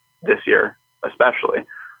this year, especially.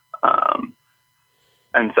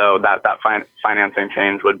 And so that financing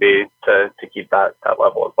change would be to keep that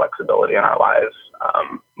level of flexibility in our lives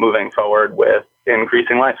moving forward with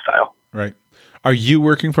increasing lifestyle. Right. Are you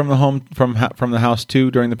working from the home from the house too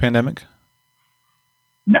during the pandemic?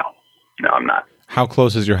 No, I'm not. How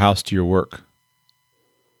close is your house to your work?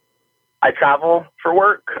 I travel for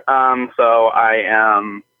work, so I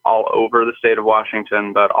am all over the state of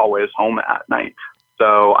Washington, but always home at night.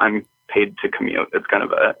 So I'm paid to commute. It's kind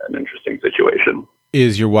of an interesting situation.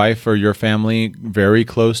 Is your wife or your family very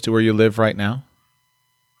close to where you live right now?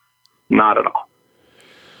 Not at all.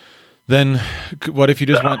 Then what if you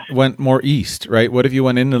just went more east, right? What if you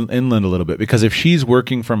went inland a little bit? Because if she's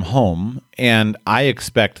working from home, and I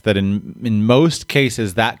expect that in most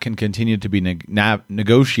cases that can continue to be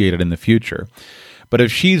negotiated in the future. But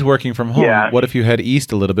if she's working from home, what if you head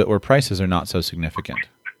east a little bit where prices are not so significant?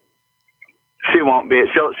 She won't be.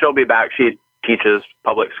 She'll be back. She teaches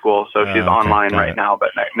public school, so she's online right now, but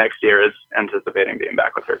next year is anticipating being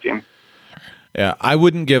back with her team. Yeah, I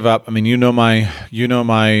wouldn't give up. I mean, you know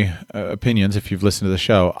my opinions if you've listened to the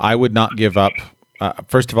show. I would not give up.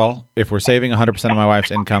 First of all, if we're saving 100% of my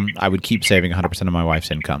wife's income, I would keep saving 100% of my wife's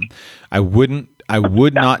income. I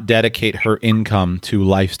would not dedicate her income to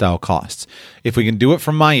lifestyle costs. If we can do it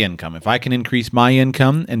from my income, if I can increase my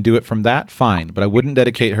income and do it from that, fine. But I wouldn't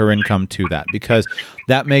dedicate her income to that because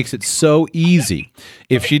that makes it so easy.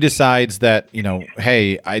 If she decides that,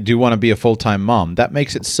 hey, I do want to be a full-time mom, that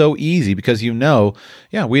makes it so easy because we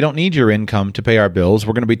don't need your income to pay our bills.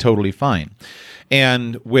 We're going to be totally fine.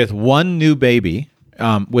 And with one new baby,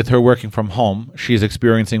 with her working from home, she's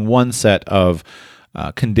experiencing one set of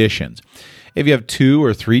conditions. If you have 2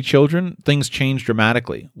 or 3 children, things change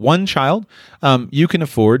dramatically. One child, you can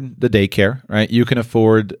afford the daycare, right? You can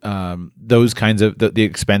afford those kinds of the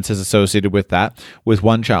expenses associated with that with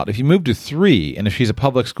one child. If you move to 3, and if she's a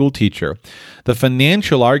public school teacher, the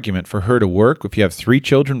financial argument for her to work, if you have 3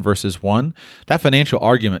 children versus 1, that financial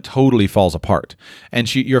argument totally falls apart.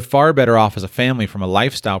 And you're far better off as a family from a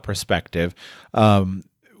lifestyle perspective,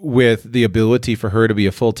 with the ability for her to be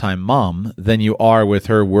a full-time mom than you are with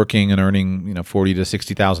her working and earning, $40,000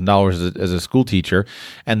 to $60,000 as a school teacher,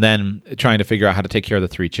 and then trying to figure out how to take care of the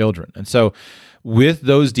 3 children. And so, with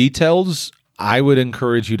those details, I would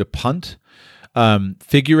encourage you to punt.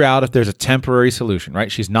 Figure out if there's a temporary solution, right?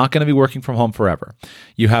 She's not going to be working from home forever.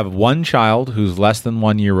 You have one child who's less than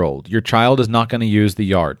 1 year old. Your child is not going to use the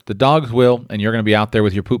yard. The dogs will, and you're going to be out there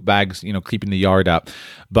with your poop bags, keeping the yard up.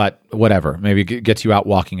 But whatever, maybe it gets you out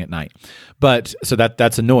walking at night. But so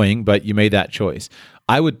that's annoying, but you made that choice.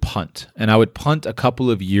 I would punt, and I would punt a couple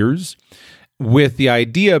of years with the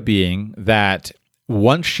idea being that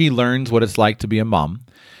once she learns what it's like to be a mom,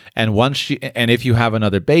 and if you have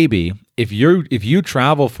another baby, if you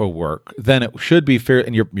travel for work, then it should be fair.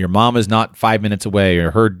 And your mom is not 5 minutes away,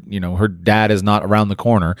 or her dad is not around the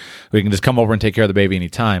corner. We can just come over and take care of the baby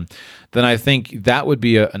anytime. Then I think that would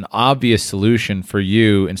be an obvious solution for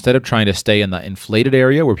you. Instead of trying to stay in the inflated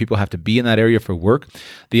area where people have to be in that area for work,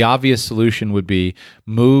 the obvious solution would be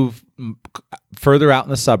move further out in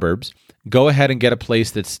the suburbs. Go ahead and get a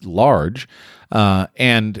place that's large,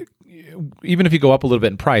 and even if you go up a little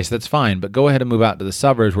bit in price, that's fine, but go ahead and move out to the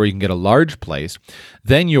suburbs where you can get a large place.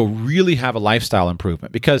 Then you'll really have a lifestyle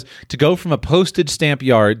improvement, because to go from a postage stamp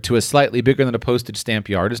yard to a slightly bigger than a postage stamp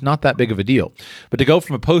yard is not that big of a deal. But to go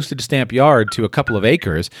from a postage stamp yard to a couple of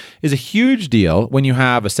acres is a huge deal when you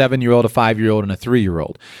have a 7-year-old, a 5-year-old, and a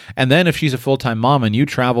 3-year-old. And then if she's a full-time mom and you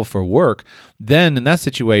travel for work, then in that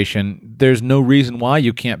situation, there's no reason why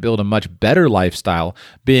you can't build a much better lifestyle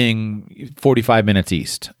being 45 minutes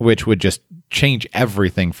east, which would just change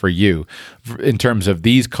everything for you in terms of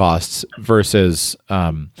these costs versus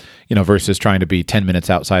trying to be 10 minutes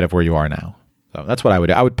outside of where you are now. So that's what I would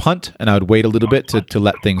do. I would punt, and I would wait a little bit to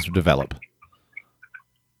let things develop.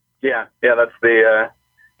 Yeah, that's the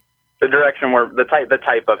direction where the type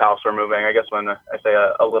of house we're moving. I guess when I say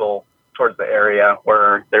a little towards the area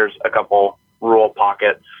where there's a couple rural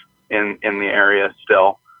pockets in the area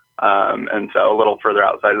still, and so a little further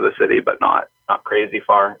outside of the city, but not not crazy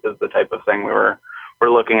far is the type of thing we're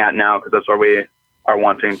looking at now, because that's where we are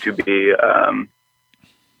wanting to be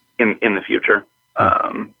in the future.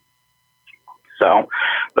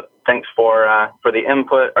 But thanks for the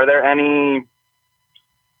input. Are there any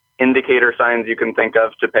indicator signs you can think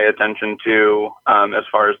of to pay attention to as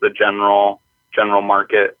far as the general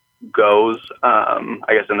market goes?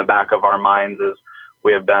 I guess in the back of our minds is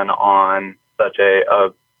we have been on such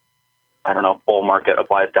a I don't know, bull market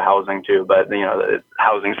applies to housing too, but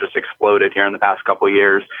housing's just exploded here in the past couple of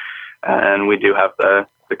years, and we do have the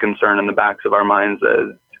concern in the backs of our minds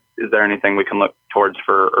is there anything we can look towards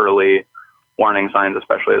for early warning signs,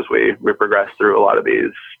 especially as we progress through a lot of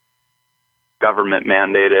these government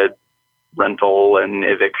mandated rental and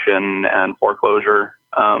eviction and foreclosure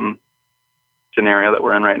scenario that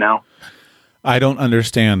we're in right now? I don't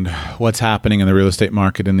understand what's happening in the real estate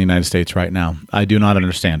market in the United States right now. I do not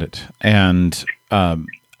understand it. And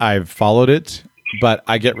I've followed it, but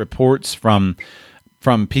I get reports from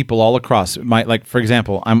people all across. For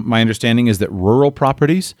example, my understanding is that rural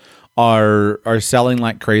properties are selling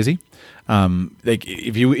like crazy. Even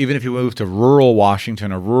if you move to rural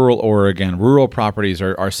Washington or rural Oregon, rural properties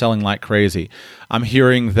are selling like crazy. I'm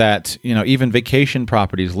hearing that even vacation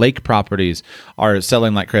properties, lake properties, are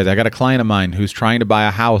selling like crazy. I got a client of mine who's trying to buy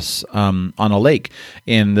a house on a lake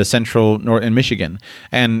in the central north in Michigan,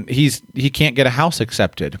 and he can't get a house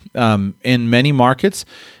accepted. In many markets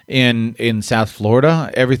in South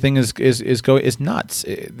Florida, everything is nuts.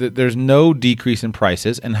 There's no decrease in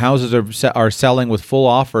prices, and houses are selling with full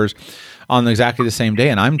offers on exactly the same day,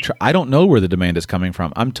 and I don't know where the demand is coming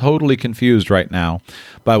from. I'm totally confused right now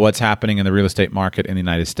by what's happening in the real estate market in the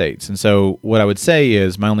United States. And so what I would say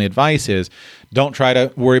is, my only advice is, don't try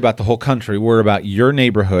to worry about the whole country. Worry about your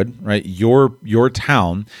neighborhood, right? Your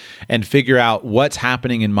town, and figure out what's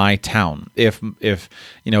happening in my town. If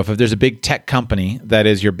there's a big tech company that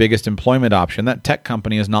is your biggest employment option, that tech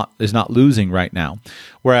company is not losing right now.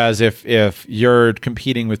 Whereas if you're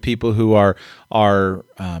competing with people who are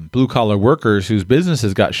blue collar workers whose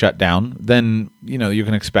businesses got shut down, then you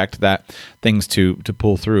can expect that things to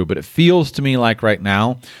pull through. But it feels to me like right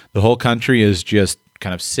now the whole country is just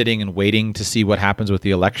kind of sitting and waiting to see what happens with the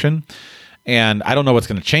election. And I don't know what's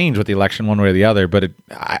going to change with the election one way or the other, but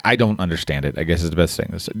I don't understand it, I guess is the best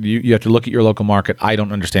thing. You have to look at your local market. I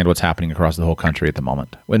don't understand what's happening across the whole country at the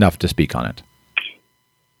moment, enough to speak on it.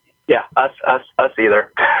 Yeah, us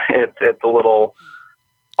either. It's a little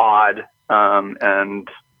odd and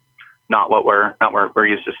not what we're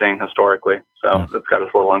used to seeing historically. So It's got us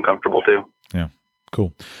a little uncomfortable too. Yeah,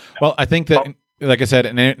 cool. Well, I think that, like I said,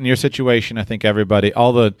 in your situation, I think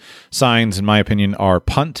all the signs, in my opinion, are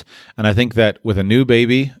punt. And I think that with a new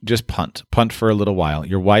baby, just punt for a little while.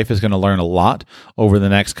 Your wife is going to learn a lot over the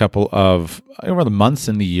next couple of over the months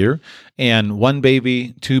in the year. And 1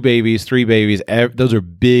 baby, 2 babies, 3 babies, those are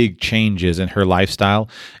big changes in her lifestyle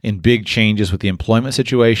and big changes with the employment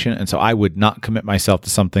situation. And so I would not commit myself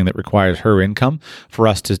to something that requires her income for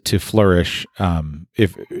us to flourish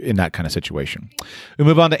if in that kind of situation. We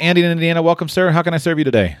move on to Andy in Indiana. Welcome, sir. How can I serve you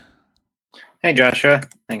today? Hey, Joshua.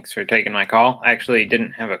 Thanks for taking my call. I actually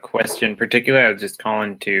didn't have a question in particular. I was just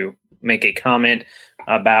calling to make a comment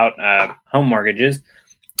about home mortgages.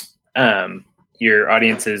 Your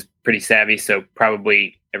audience is pretty savvy, so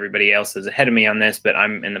probably everybody else is ahead of me on this, but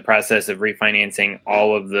I'm in the process of refinancing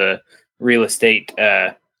all of the real estate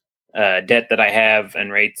debt that I have,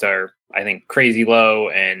 and rates are, I think, crazy low.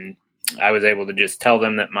 And I was able to just tell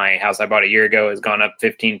them that my house I bought a year ago has gone up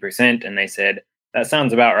 15%, and they said, that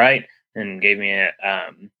sounds about right, and gave me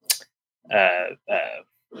I'm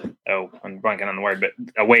blanking on the word, but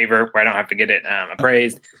a waiver where I don't have to get it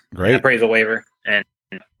appraised. Great. An appraisal waiver, and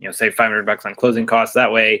save $500 on closing costs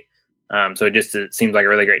that way. So it seems like a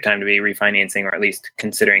really great time to be refinancing, or at least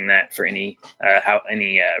considering that for any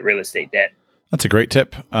real estate debt. That's a great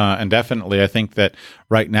tip. And definitely, I think that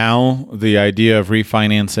right now, the idea of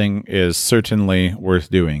refinancing is certainly worth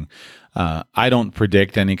doing. I don't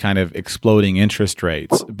predict any kind of exploding interest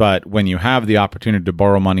rates, but when you have the opportunity to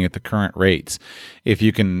borrow money at the current rates, if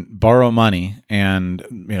you can borrow money and,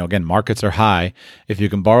 again, markets are high, if you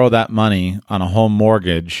can borrow that money on a home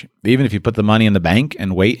mortgage, even if you put the money in the bank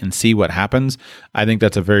and wait and see what happens, I think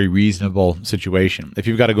that's a very reasonable situation. If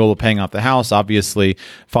you've got a goal of paying off the house, obviously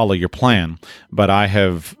follow your plan. But I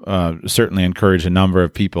have certainly encouraged a number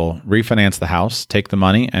of people, refinance the house, take the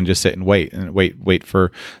money, and just sit and wait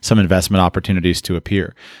for some investment opportunities to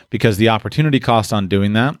appear. Because the opportunity cost on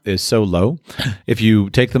doing that is so low. If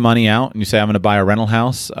you take the money out and you say, I'm going to buy a rental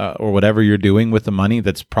house or whatever you're doing with the money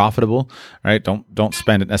that's profitable, right? Don't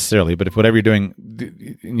spend it necessarily, but if whatever you're doing,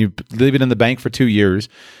 you leave it in the bank for 2 years,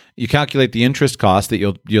 you calculate the interest cost that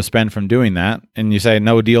you'll spend from doing that, and you say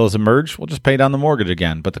no deal has emerged, we'll just pay down the mortgage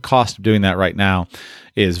again. But the cost of doing that right now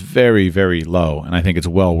is very, very low, and I think it's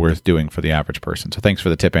well worth doing for the average person. So thanks for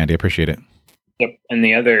the tip, Andy. I appreciate it. Yep. And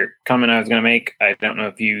the other comment I was going to make, I don't know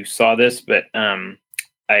if you saw this, but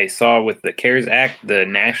I saw with the CARES Act,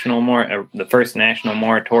 the first national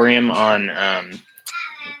moratorium on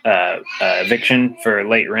eviction for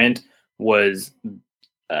late rent was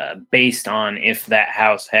based on if that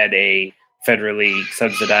house had a federally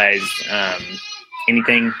subsidized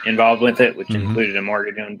anything involved with it, which included a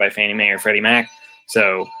mortgage owned by Fannie Mae or Freddie Mac.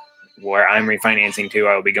 So where I'm refinancing to,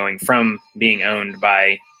 I will be going from being owned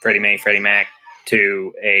by Freddie Mae, Freddie Mac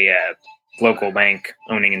to a local bank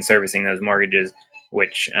owning and servicing those mortgages,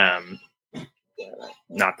 which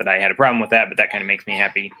not that I had a problem with that, but that kind of makes me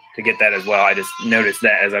happy to get that as well. I just noticed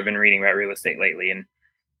that as I've been reading about real estate lately and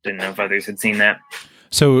didn't know if others had seen that.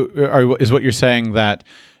 So is what you're saying that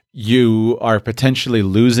you are potentially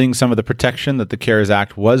losing some of the protection that the CARES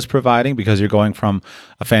Act was providing because you're going from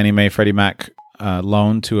a Fannie Mae, Freddie Mac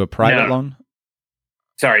loan to a private loan?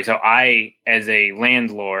 Sorry. So I, as a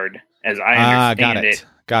landlord, as I understand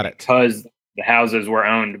got it, because the houses were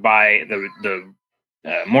owned by the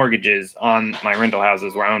mortgages on my rental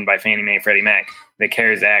houses were owned by Fannie Mae, Freddie Mac. The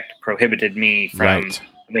CARES Act prohibited me from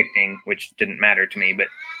evicting, which didn't matter to me, but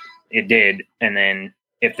it did. And then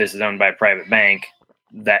if this is owned by a private bank,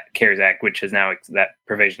 that CARES Act, which is now that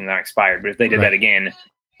provision is now expired. But if they did that again,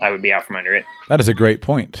 I would be out from under it. That is a great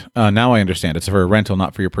point. Now I understand. It's for a rental,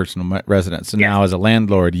 not for your personal residence. And now as a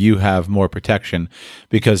landlord, you have more protection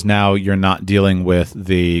because now you're not dealing with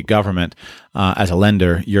the government as a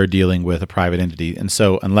lender. You're dealing with a private entity. And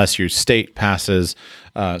so unless your state passes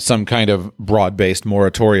some kind of broad-based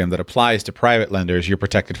moratorium that applies to private lenders, you're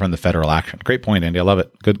protected from the federal action. Great point, Andy. I love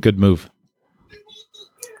it. Good move.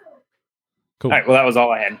 Cool. All right. Well, that was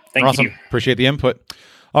all I had. Thank you. Appreciate the input.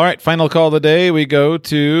 All right, final call of the day. We go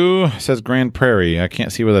to, it says Grand Prairie. I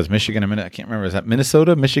can't see whether that's Michigan a minute. I can't remember. Is that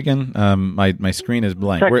Minnesota, Michigan? My screen is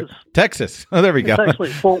blank. Texas. Oh, there we go. It's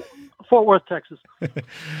actually Fort Worth, Texas.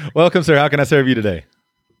 Welcome, sir. How can I serve you today?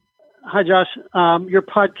 Hi, Josh. Your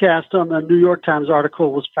podcast on the New York Times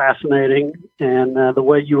article was fascinating, and the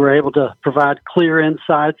way you were able to provide clear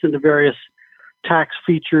insights into various tax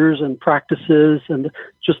features and practices and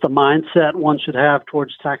just the mindset one should have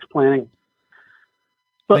towards tax planning.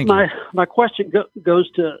 But my question goes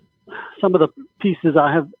to some of the pieces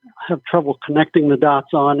I have trouble connecting the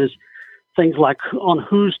dots on is things like on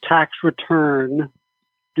whose tax return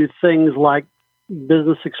do things like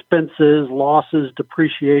business expenses, losses,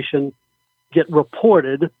 depreciation get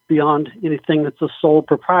reported beyond anything that's a sole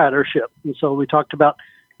proprietorship. And so you talked about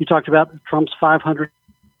Trump's 500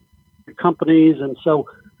 companies, and so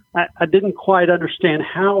I didn't quite understand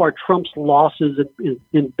how are Trump's losses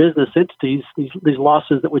in business entities, these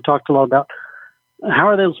losses that we talked a lot about, how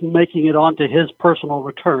are those making it onto his personal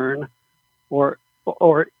return, or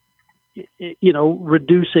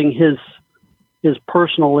reducing his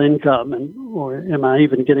personal income, or am I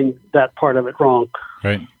even getting that part of it wrong?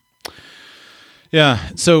 Right. Yeah.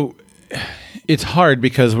 So it's hard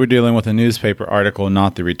because we're dealing with a newspaper article,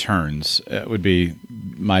 not the returns. It would be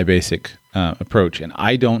my basic approach, and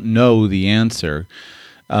I don't know the answer.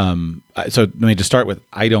 So let me just start with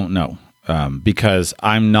I don't know because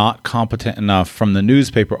I'm not competent enough from the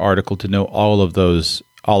newspaper article to know all of those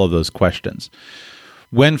questions.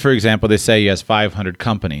 When, for example, they say he has 500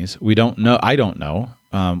 companies, we don't know. I don't know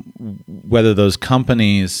whether those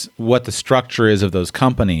companies, what the structure is of those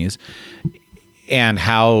companies, and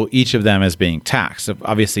how each of them is being taxed. So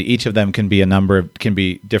obviously, each of them can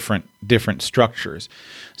be different structures.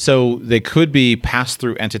 So they could be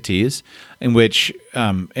pass-through entities, in which,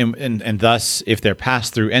 and thus, if they're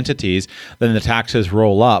pass-through entities, then the taxes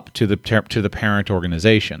roll up to the parent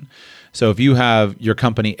organization. So if you have your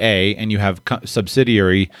company A and you have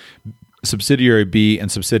subsidiary B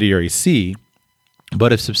and subsidiary C.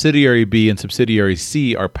 But if subsidiary B and subsidiary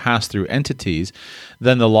C are pass-through entities,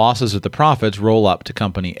 then the losses of the profits roll up to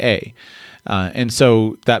company A. And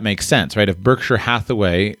so that makes sense, right? If Berkshire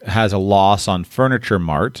Hathaway has a loss on Furniture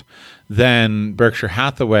Mart, then Berkshire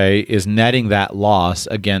Hathaway is netting that loss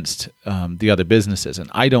against the other businesses. And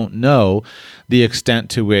I don't know the extent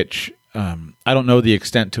to which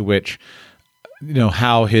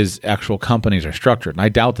how his actual companies are structured. And I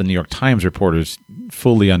doubt the New York Times reporters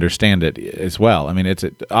fully understand it as well. I mean, it's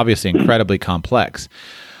obviously incredibly complex.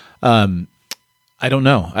 I don't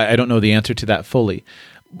know. I don't know the answer to that fully.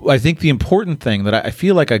 I think the important thing that I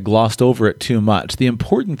feel like I glossed over it too much, the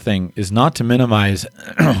important thing is not to minimize,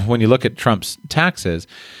 when you look at Trump's taxes,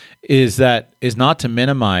 is not to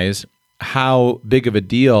minimize how big of a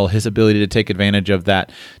deal his ability to take advantage of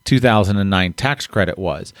that 2009 tax credit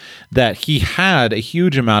was. That he had a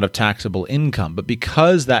huge amount of taxable income, but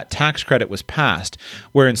because that tax credit was passed,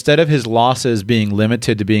 where instead of his losses being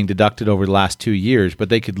limited to being deducted over the last 2 years, but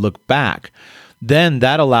they could look back, then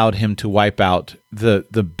that allowed him to wipe out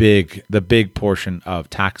the big portion of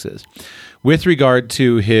taxes. With regard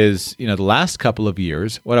to his, the last couple of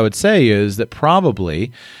years, what I would say is that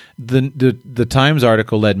probably the Times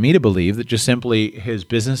article led me to believe that just simply his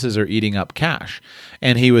businesses are eating up cash,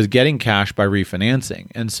 and he was getting cash by refinancing.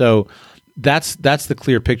 And so that's the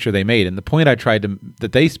clear picture they made. And the point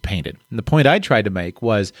that they painted, and the point I tried to make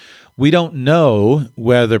was, we don't know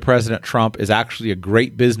whether President Trump is actually a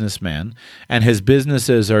great businessman and his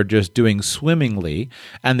businesses are just doing swimmingly,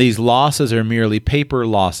 and these losses are merely paper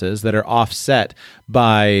losses that are offset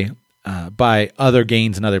by other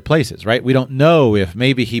gains in other places, right? We don't know if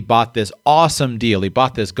maybe he bought this awesome deal. He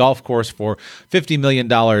bought this golf course for $50 million,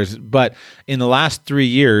 but in the last 3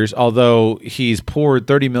 years, although he's poured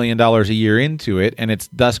 $30 million a year into it, and it's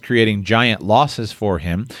thus creating giant losses for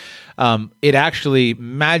him, it actually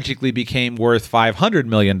magically became worth $500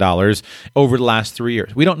 million over the last 3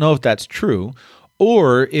 years. We don't know if that's true,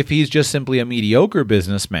 or if he's just simply a mediocre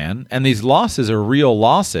businessman and these losses are real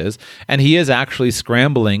losses, and he is actually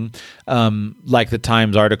scrambling, like the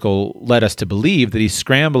Times article led us to believe, that he's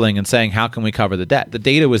scrambling and saying, how can we cover the debt? The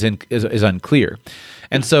data is unclear.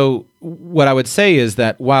 And so what I would say is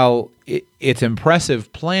that while it's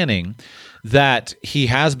impressive planning that he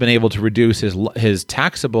has been able to reduce his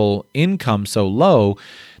taxable income so low,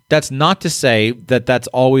 that's not to say that that's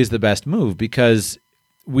always the best move, because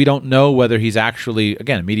we don't know whether he's actually,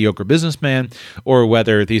 again, a mediocre businessman or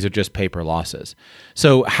whether these are just paper losses.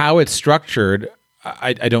 So how it's structured,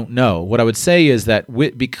 I don't know. What I would say is that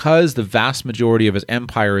because the vast majority of his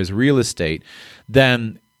empire is real estate,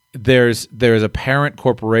 then there's a parent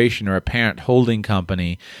corporation or a parent holding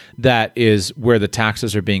company that is where the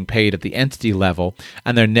taxes are being paid at the entity level,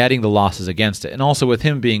 and they're netting the losses against it. And also with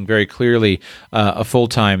him being very clearly a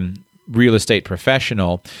full-time real estate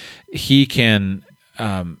professional, he can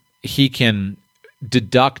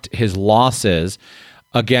deduct his losses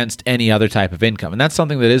against any other type of income. And that's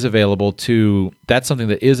something that is available to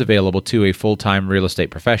a full-time real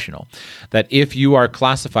estate professional. That if you are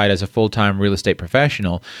classified as a full-time real estate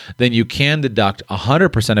professional, then you can deduct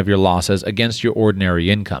 100% of your losses against your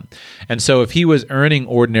ordinary income. And so if he was earning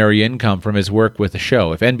ordinary income from his work with the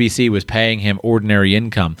show, if NBC was paying him ordinary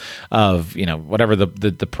income of, whatever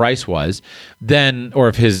the price was, then, or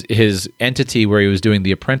if his entity where he was doing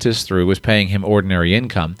The Apprentice through was paying him ordinary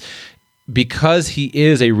income, because he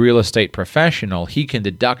is a real estate professional, he can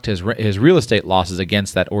deduct his real estate losses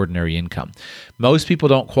against that ordinary income. Most people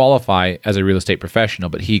don't qualify as a real estate professional,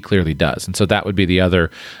 but he clearly does. And so that would be the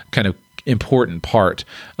other kind of important part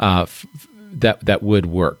that would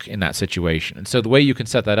work in that situation. And so the way you can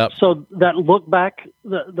set that up. So that look back,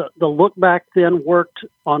 the look back then worked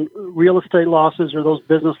on real estate losses or those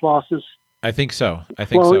business losses. I think so.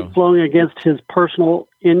 Flowing against his personal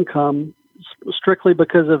income strictly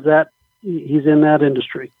because of that. He's in that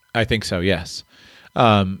industry. I think so, yes.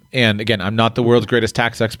 And again, I'm not the world's greatest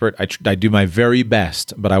tax expert. I do my very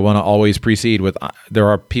best, but I want to always precede with there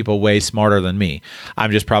are people way smarter than me.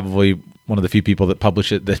 I'm just probably one of the few people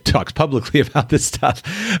that talks publicly about this stuff.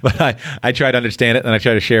 But I try to understand it, and I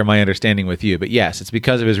try to share my understanding with you. But yes, it's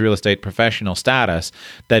because of his real estate professional status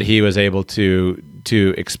that he was able to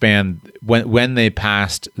expand when they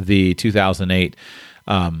passed the 2008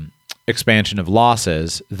 expansion of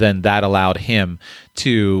losses, then that allowed him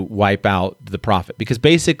to wipe out the profit. Because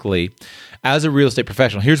basically, as a real estate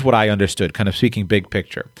professional, here's what I understood, kind of speaking big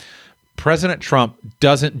picture. President Trump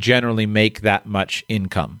doesn't generally make that much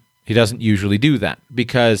income. He doesn't usually do that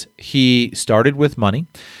because he started with money,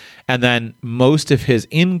 and then most of his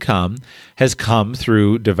income has come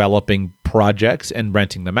through developing projects and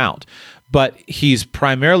renting them out. But he's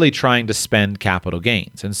primarily trying to spend capital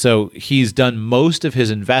gains. And so he's done most of his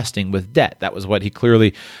investing with debt. That was what he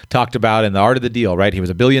clearly talked about in The Art of the Deal, right? He was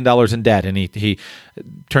 $1 billion in debt, and he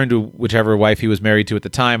turned to whichever wife he was married to at the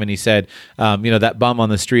time, and he said, that bum on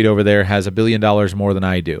the street over there has $1 billion more than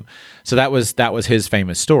I do. So that was his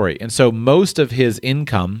famous story. And so most of his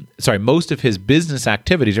business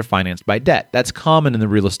activities are financed by debt. That's common in the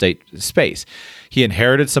real estate space. He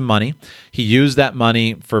inherited some money. He used that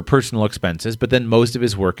money for personal expenses. expenses, but then most of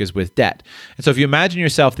his work is with debt. And so if you imagine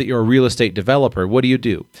yourself that you're a real estate developer, what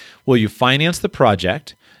do? Well, you finance the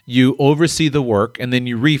project, you oversee the work, and then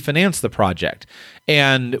you refinance the project.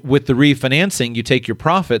 And with the refinancing, you take your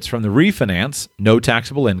profits from the refinance, no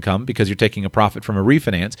taxable income because you're taking a profit from a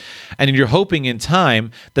refinance, and you're hoping in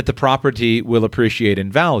time that the property will appreciate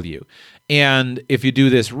in value. And if you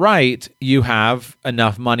do this right, you have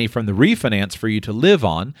enough money from the refinance for you to live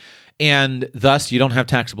on. And thus, you don't have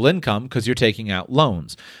taxable income because you're taking out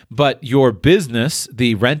loans. But your business,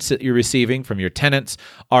 the rents that you're receiving from your tenants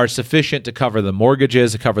are sufficient to cover the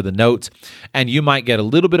mortgages, to cover the notes, and you might get a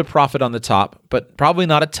little bit of profit on the top, but probably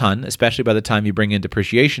not a ton, especially by the time you bring in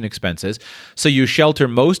depreciation expenses. So you shelter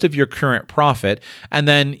most of your current profit, and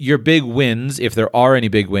then your big wins, if there are any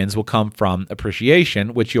big wins, will come from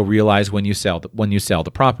appreciation, which you'll realize when you sell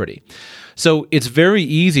the property. So it's very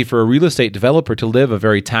easy for a real estate developer to live a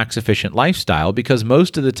very tax-efficient lifestyle because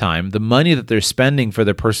most of the time, the money that they're spending for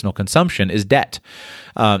their personal consumption is debt.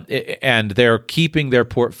 And they're keeping their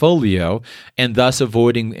portfolio and thus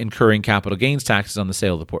avoiding incurring capital gains taxes on the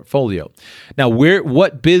sale of the portfolio. Now,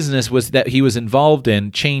 what business was that he was involved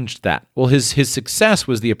in changed that? Well, his success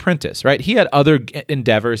was The Apprentice, right? He had other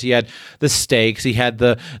endeavors. He had the stakes. He had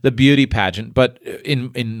the beauty pageant. But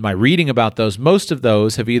in my reading about those, most of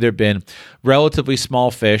those have either been relatively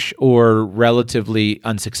small fish or relatively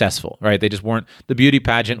unsuccessful, right? They just weren't. The beauty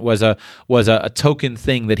pageant was a token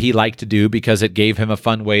thing that he liked to do because it gave him a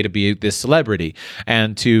fun way to be this celebrity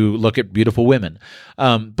and to look at beautiful women.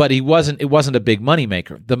 But it wasn't a big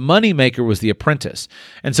moneymaker. The moneymaker was The Apprentice.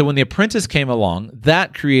 And so when The Apprentice came along,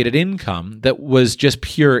 that created income that was just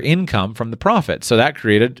pure income from the profit. So that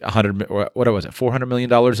created $400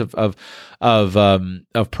 million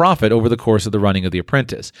of profit over the course of the running of The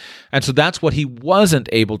Apprentice. And so that's what he wasn't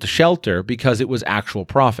able to shelter because it was actual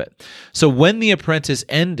profit. So when The Apprentice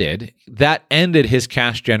ended, that ended his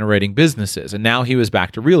cash generating businesses. And now he was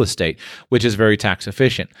back to real estate, which is very tax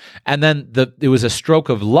efficient. And then it was a stroke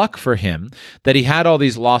of luck for him that he had all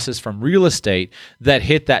these losses from real estate that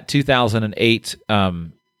hit that 2008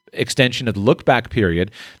 extension of the look back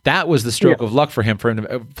period. That was the stroke of luck for him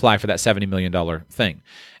to apply for that $70 million thing.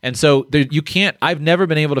 And so I've never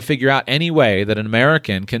been able to figure out any way that an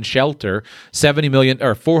American can shelter $70 million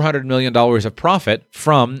or $400 million of profit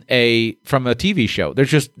from a TV show.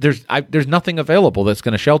 There's nothing available that's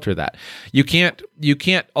going to shelter that. You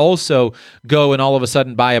can't also go and all of a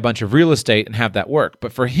sudden buy a bunch of real estate and have that work.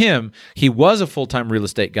 But for him, he was a full-time real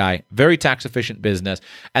estate guy, very tax efficient business,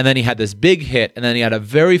 and then he had this big hit, and then he had a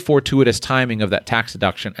very fortuitous timing of that tax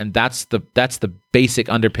deduction, and that's the basic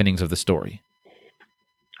underpinnings of the story.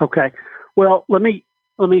 Okay. Well, let me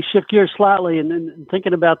shift gears slightly and then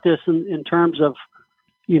thinking about this in terms of,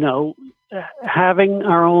 having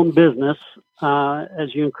our own business,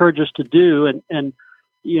 as you encourage us to do, and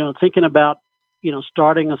thinking about,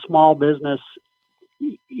 starting a small business,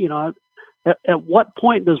 at what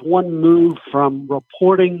point does one move from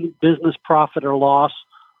reporting business profit or loss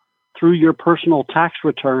through your personal tax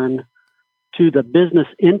return to the business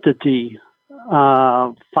entity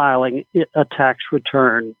filing a tax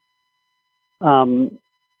return, and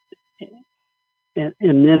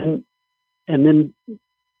then,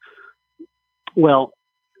 well,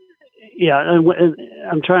 yeah,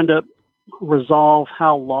 I'm trying to resolve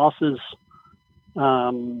how losses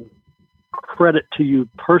credit to you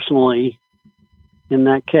personally in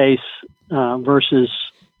that case versus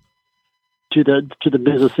to the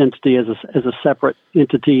business entity as a separate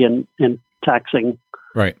entity and taxing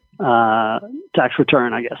right tax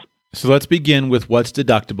return, I guess. So let's begin with what's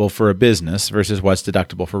deductible for a business versus what's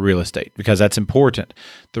deductible for real estate, because that's important.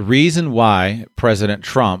 The reason why President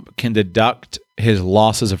Trump can deduct his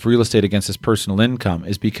losses of real estate against his personal income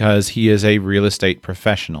is because he is a real estate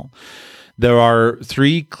professional. There are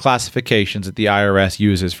three classifications that the IRS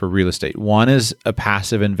uses for real estate. One is a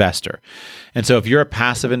passive investor. And so if you're a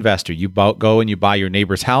passive investor, you go and you buy your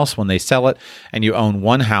neighbor's house when they sell it, and you own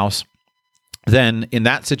one house, then in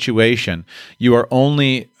that situation, you are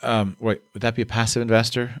only, would that be a passive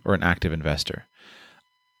investor or an active investor?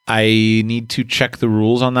 I need to check the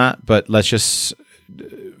rules on that, but let's just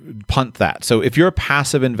punt that. So if you're a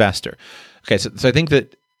passive investor, okay, so I think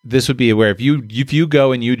that this would be where if you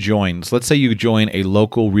go and you join, so let's say you join a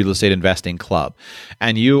local real estate investing club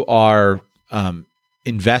and you are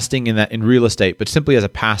investing in real estate, but simply as a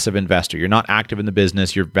passive investor. You're not active in the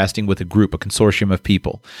business. You're investing with a group, a consortium of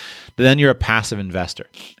people. Then you're a passive investor.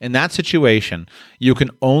 In that situation, you can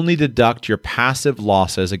only deduct your passive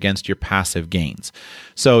losses against your passive gains.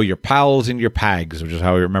 So your PALs and your PAGs, which is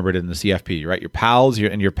how we remember it in the CFP, right? Your PALs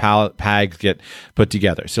and your PAGs get put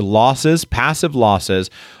together. So passive losses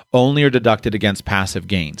only are deducted against passive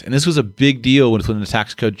gains. And this was a big deal when the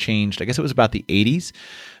tax code changed. I guess it was about the 80s.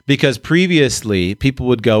 Because previously, people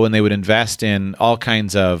would go and they would invest in all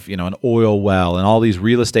kinds of, an oil well and all these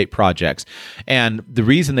real estate projects. And the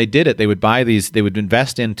reason they did it, they would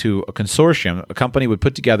invest into a consortium. A company would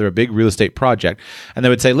put together a big real estate project, and they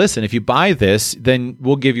would say, listen, if you buy this, then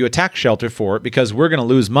we'll give you a tax shelter for it, because we're going to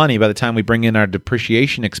lose money by the time we bring in our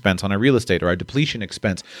depreciation expense on our real estate or our depletion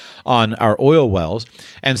expense on our oil wells.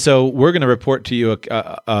 And so we're going to report to you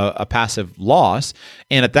a passive loss.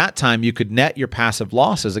 And at that time, you could net your passive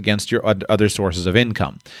losses against your other sources of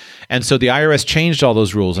income. And so the IRS changed all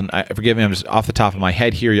those rules. And forgive me, I'm just off the top of my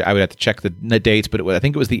head here. I would have to check the dates, but I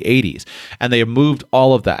think it was the 80s. And they moved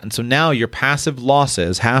all of that. And so now your passive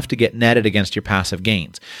losses have to get netted against your passive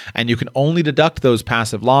gains. And you can only deduct those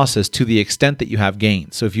passive losses to the extent that you have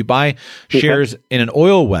gains. So if you buy shares in an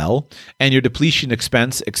oil well and your depletion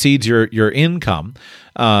expense exceeds your income,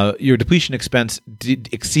 your depletion expense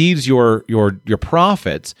exceeds your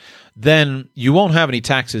profits, then you won't have any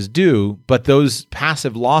taxes due, but those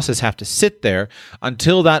passive losses have to sit there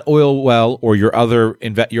until that oil well or your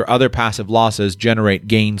other passive losses generate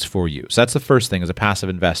gains for you. So that's the first thing as a passive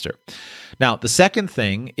investor. Now, the second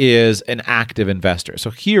thing is an active investor. So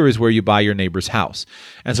here is where you buy your neighbor's house.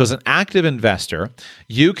 And so as an active investor,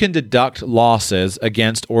 you can deduct losses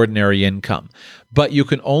against ordinary income, but you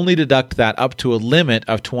can only deduct that up to a limit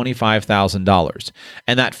of $25,000.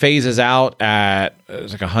 And that phases out at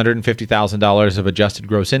like $150,000 of adjusted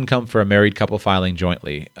gross income for a married couple filing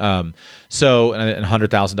jointly. And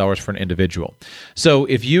 $100,000 for an individual. So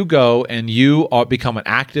if you go and you become an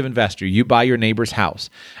active investor, you buy your neighbor's house,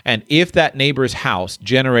 and if that neighbor's house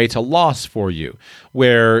generates a loss for you,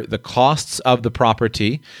 where the costs of the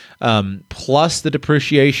property plus the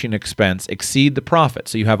depreciation expense exceed the profit,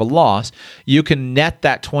 so you have a loss, you can net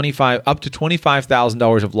that up to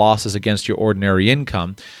 $25,000 of losses against your ordinary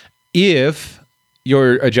income if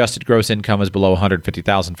your adjusted gross income is below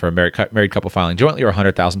 $150,000 for a married couple filing jointly, or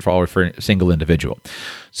 $100,000 for a single individual.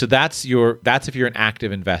 So that's if you're an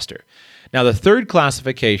active investor. Now, the third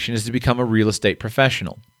classification is to become a real estate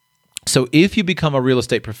professional. So if you become a real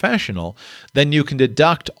estate professional, then you can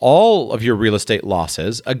deduct all of your real estate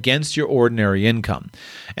losses against your ordinary income.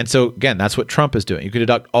 And so again, that's what Trump is doing. You can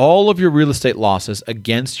deduct all of your real estate losses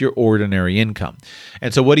against your ordinary income.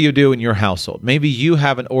 And so what do you do in your household? Maybe you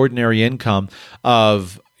have an ordinary income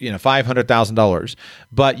of $500,000,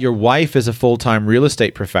 but your wife is a full-time real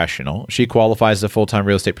estate professional. She qualifies as a full-time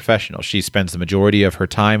real estate professional. She spends the majority of her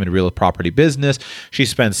time in real property business. She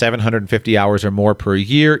spends 750 hours or more per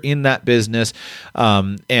year in that business,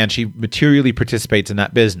 and she materially participates in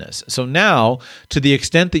that business. So now, to the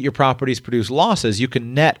extent that your properties produce losses, you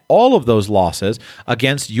can net all of those losses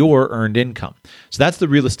against your earned income. So that's the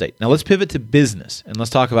real estate. Now let's pivot to business, and let's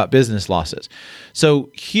talk about business losses. So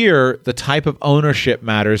here, the type of ownership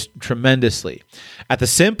matters tremendously. At the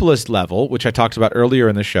simplest level, which I talked about earlier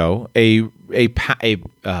in the show,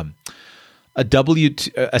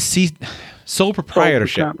 sole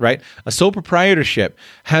proprietorship, right? A sole proprietorship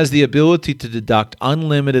has the ability to deduct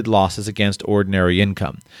unlimited losses against ordinary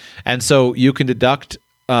income. And so you can deduct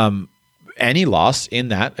any loss in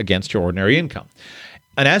that against your ordinary income.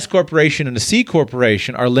 An S corporation and a C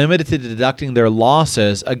corporation are limited to deducting their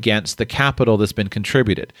losses against the capital that's been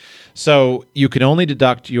contributed. So you can only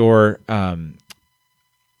deduct your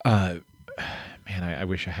I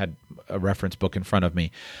wish I had a reference book in front of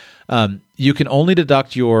me. You can only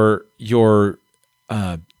deduct your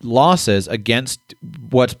losses against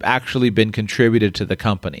what's actually been contributed to the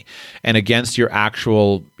company and against your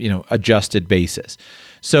actual, adjusted basis.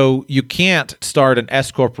 So you can't start an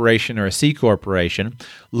S corporation or a C corporation,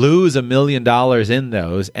 lose $1 million in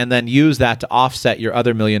those, and then use that to offset your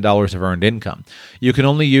other $1 million of earned income. You can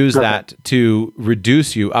only use that to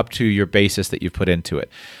reduce you up to your basis that you've put into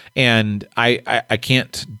it. And I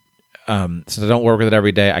can't, since I don't work with it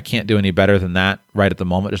every day, I can't do any better than that right at the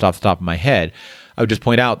moment, just off the top of my head. I would just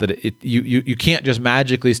point out that you can't just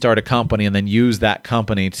magically start a company and then use that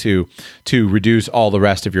company to reduce all the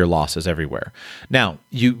rest of your losses everywhere. Now,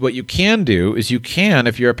 what you can do is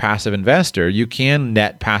if you're a passive investor, you can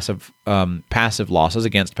net passive losses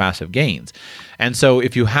against passive gains. And so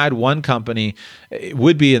if you had one company, it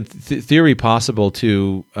would be in theory possible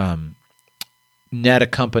to net a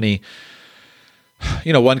company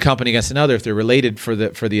one company against another if they're related for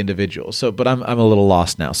the individual. So, but I'm a little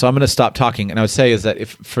lost now. So I'm going to stop talking. And I would say is that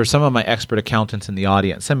if for some of my expert accountants in the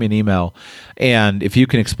audience, send me an email, and if you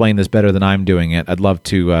can explain this better than I'm doing it, I'd love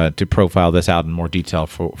to profile this out in more detail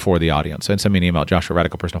for the audience. So send me an email,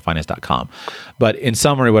 joshua@radicalpersonalfinance.com. But in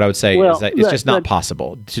summary, what I would say is that it's just not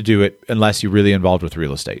possible to do it unless you're really involved with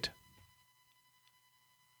real estate.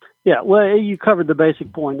 Yeah, well, you covered the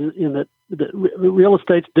basic point in that real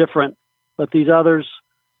estate's different, but these others,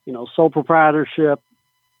 sole proprietorship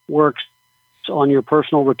works on your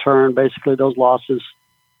personal return, basically those losses,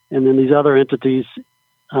 and then these other entities,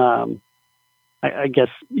 I guess,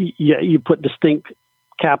 you put distinct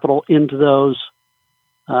capital into those.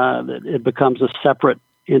 That it becomes a separate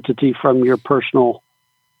entity from your personal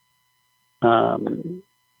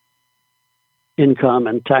income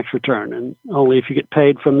and tax return, and only if you get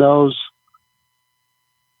paid from those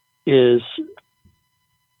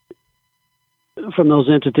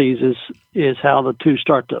entities is how the two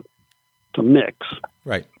start to mix.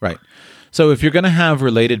 Right. So if you're going to have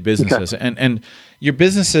related businesses, okay, and your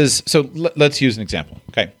businesses, so let's use an example,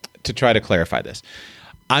 okay, to try to clarify this.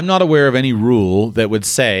 I'm not aware of any rule that would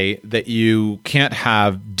say that you can't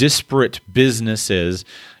have disparate businesses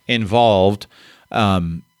involved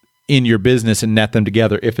in your business and net them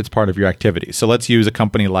together if it's part of your activity. So let's use a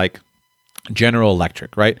company like General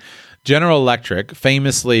Electric, right? General Electric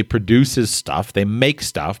famously produces stuff, they make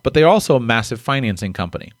stuff, but they're also a massive financing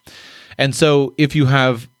company. And so if you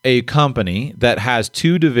have a company that has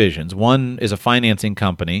two divisions, one is a financing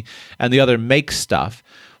company and the other makes stuff,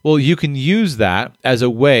 well, you can use that as a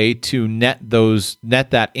way to net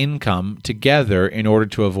that income together in order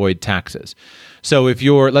to avoid taxes. So if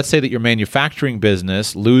let's say that your manufacturing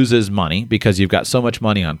business loses money because you've got so much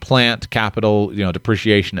money on plant, capital,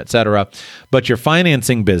 depreciation, et cetera, but your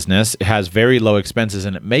financing business has very low expenses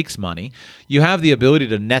and it makes money, you have the ability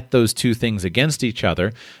to net those two things against each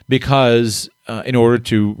other because in order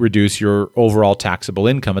to reduce your overall taxable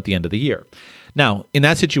income at the end of the year. Now, in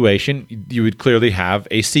that situation, you would clearly have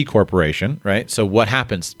a C corporation, right? So what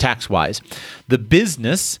happens tax-wise? The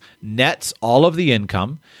business nets all of the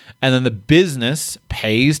income, and then the business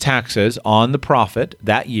pays taxes on the profit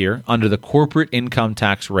that year under the corporate income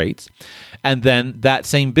tax rates. And then that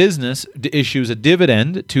same business issues a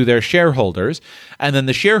dividend to their shareholders. And then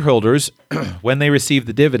the shareholders, when they receive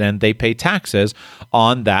the dividend, they pay taxes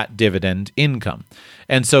on that dividend income.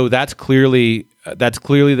 And so that's clearly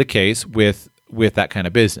the case with that kind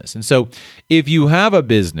of business. And so if you have a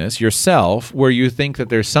business yourself where you think that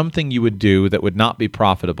there's something you would do that would not be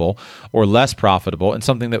profitable or less profitable and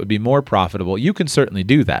something that would be more profitable, you can certainly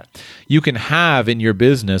do that. You can have in your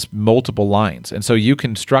business multiple lines. And so you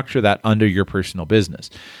can structure that under your personal business.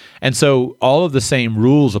 And so all of the same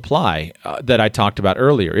rules apply that I talked about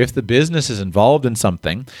earlier. If the business is involved in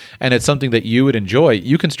something and it's something that you would enjoy,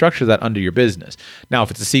 you can structure that under your business. Now,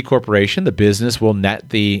 if it's a C corporation, the business will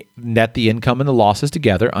net the income and the losses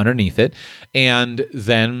together underneath it, and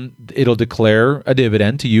then it'll declare a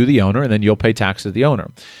dividend to you, the owner, and then you'll pay tax to the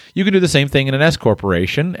owner. You can do the same thing in an S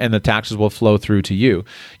corporation, and the taxes will flow through to you.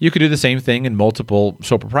 You could do the same thing in multiple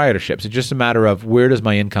sole proprietorships. It's just a matter of where does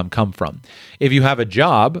my income come from. If you have a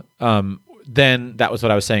job, then that was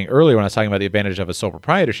what I was saying earlier when I was talking about the advantage of a sole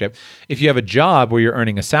proprietorship. If you have a job where you're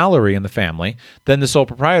earning a salary in the family, then the sole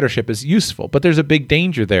proprietorship is useful. But there's a big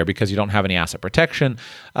danger there because you don't have any asset protection,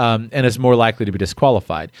 and it's more likely to be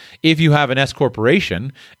disqualified. If you have an S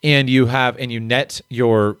corporation and you net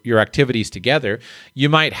your activities together, you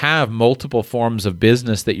might have multiple forms of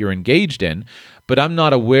business that you're engaged in. But I'm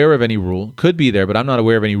not aware of any rule, could be there, but I'm not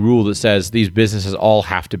aware of any rule that says these businesses all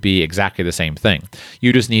have to be exactly the same thing.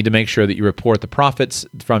 You just need to make sure that you report the profits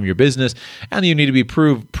from your business, and you need to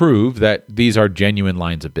prove that these are genuine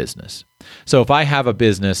lines of business. So if I have a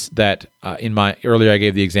business that, earlier I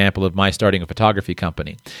gave the example of my starting a photography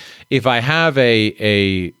company. If I have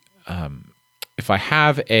a car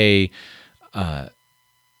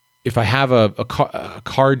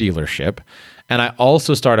dealership, and I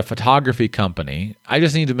also start a photography company, I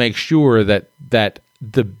just need to make sure that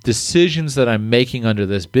the decisions that I'm making under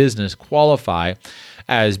this business qualify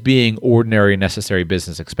as being ordinary necessary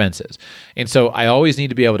business expenses. And so I always need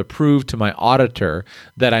to be able to prove to my auditor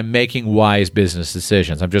that I'm making wise business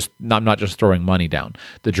decisions. I'm not just throwing money down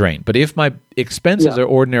the drain. But if my expenses are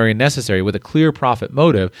ordinary and necessary with a clear profit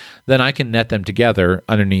motive, then I can net them together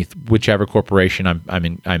underneath whichever corporation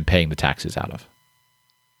I'm paying the taxes out of.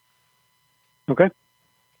 Okay.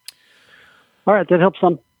 All right, that helps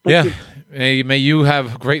some. Thank you. May you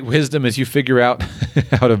have great wisdom as you figure out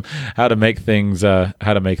how to make things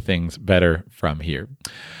better from here.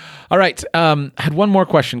 All right. Had one more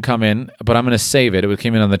question come in, but I'm going to save it. It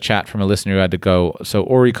came in on the chat from a listener who had to go. So,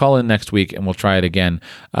 Ori, call in next week and we'll try it again.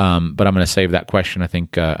 But I'm going to save that question. I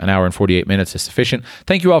think an hour and 48 minutes is sufficient.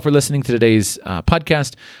 Thank you all for listening to today's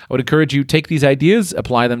podcast. I would encourage you, take these ideas,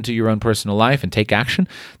 apply them to your own personal life, and take action.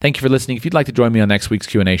 Thank you for listening. If you'd like to join me on next week's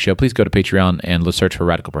Q&A show, please go to Patreon and search for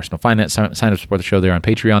Radical Personal Finance. Sign up to support the show there on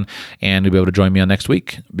Patreon, and you'll be able to join me on next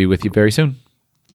week. Be with you very soon.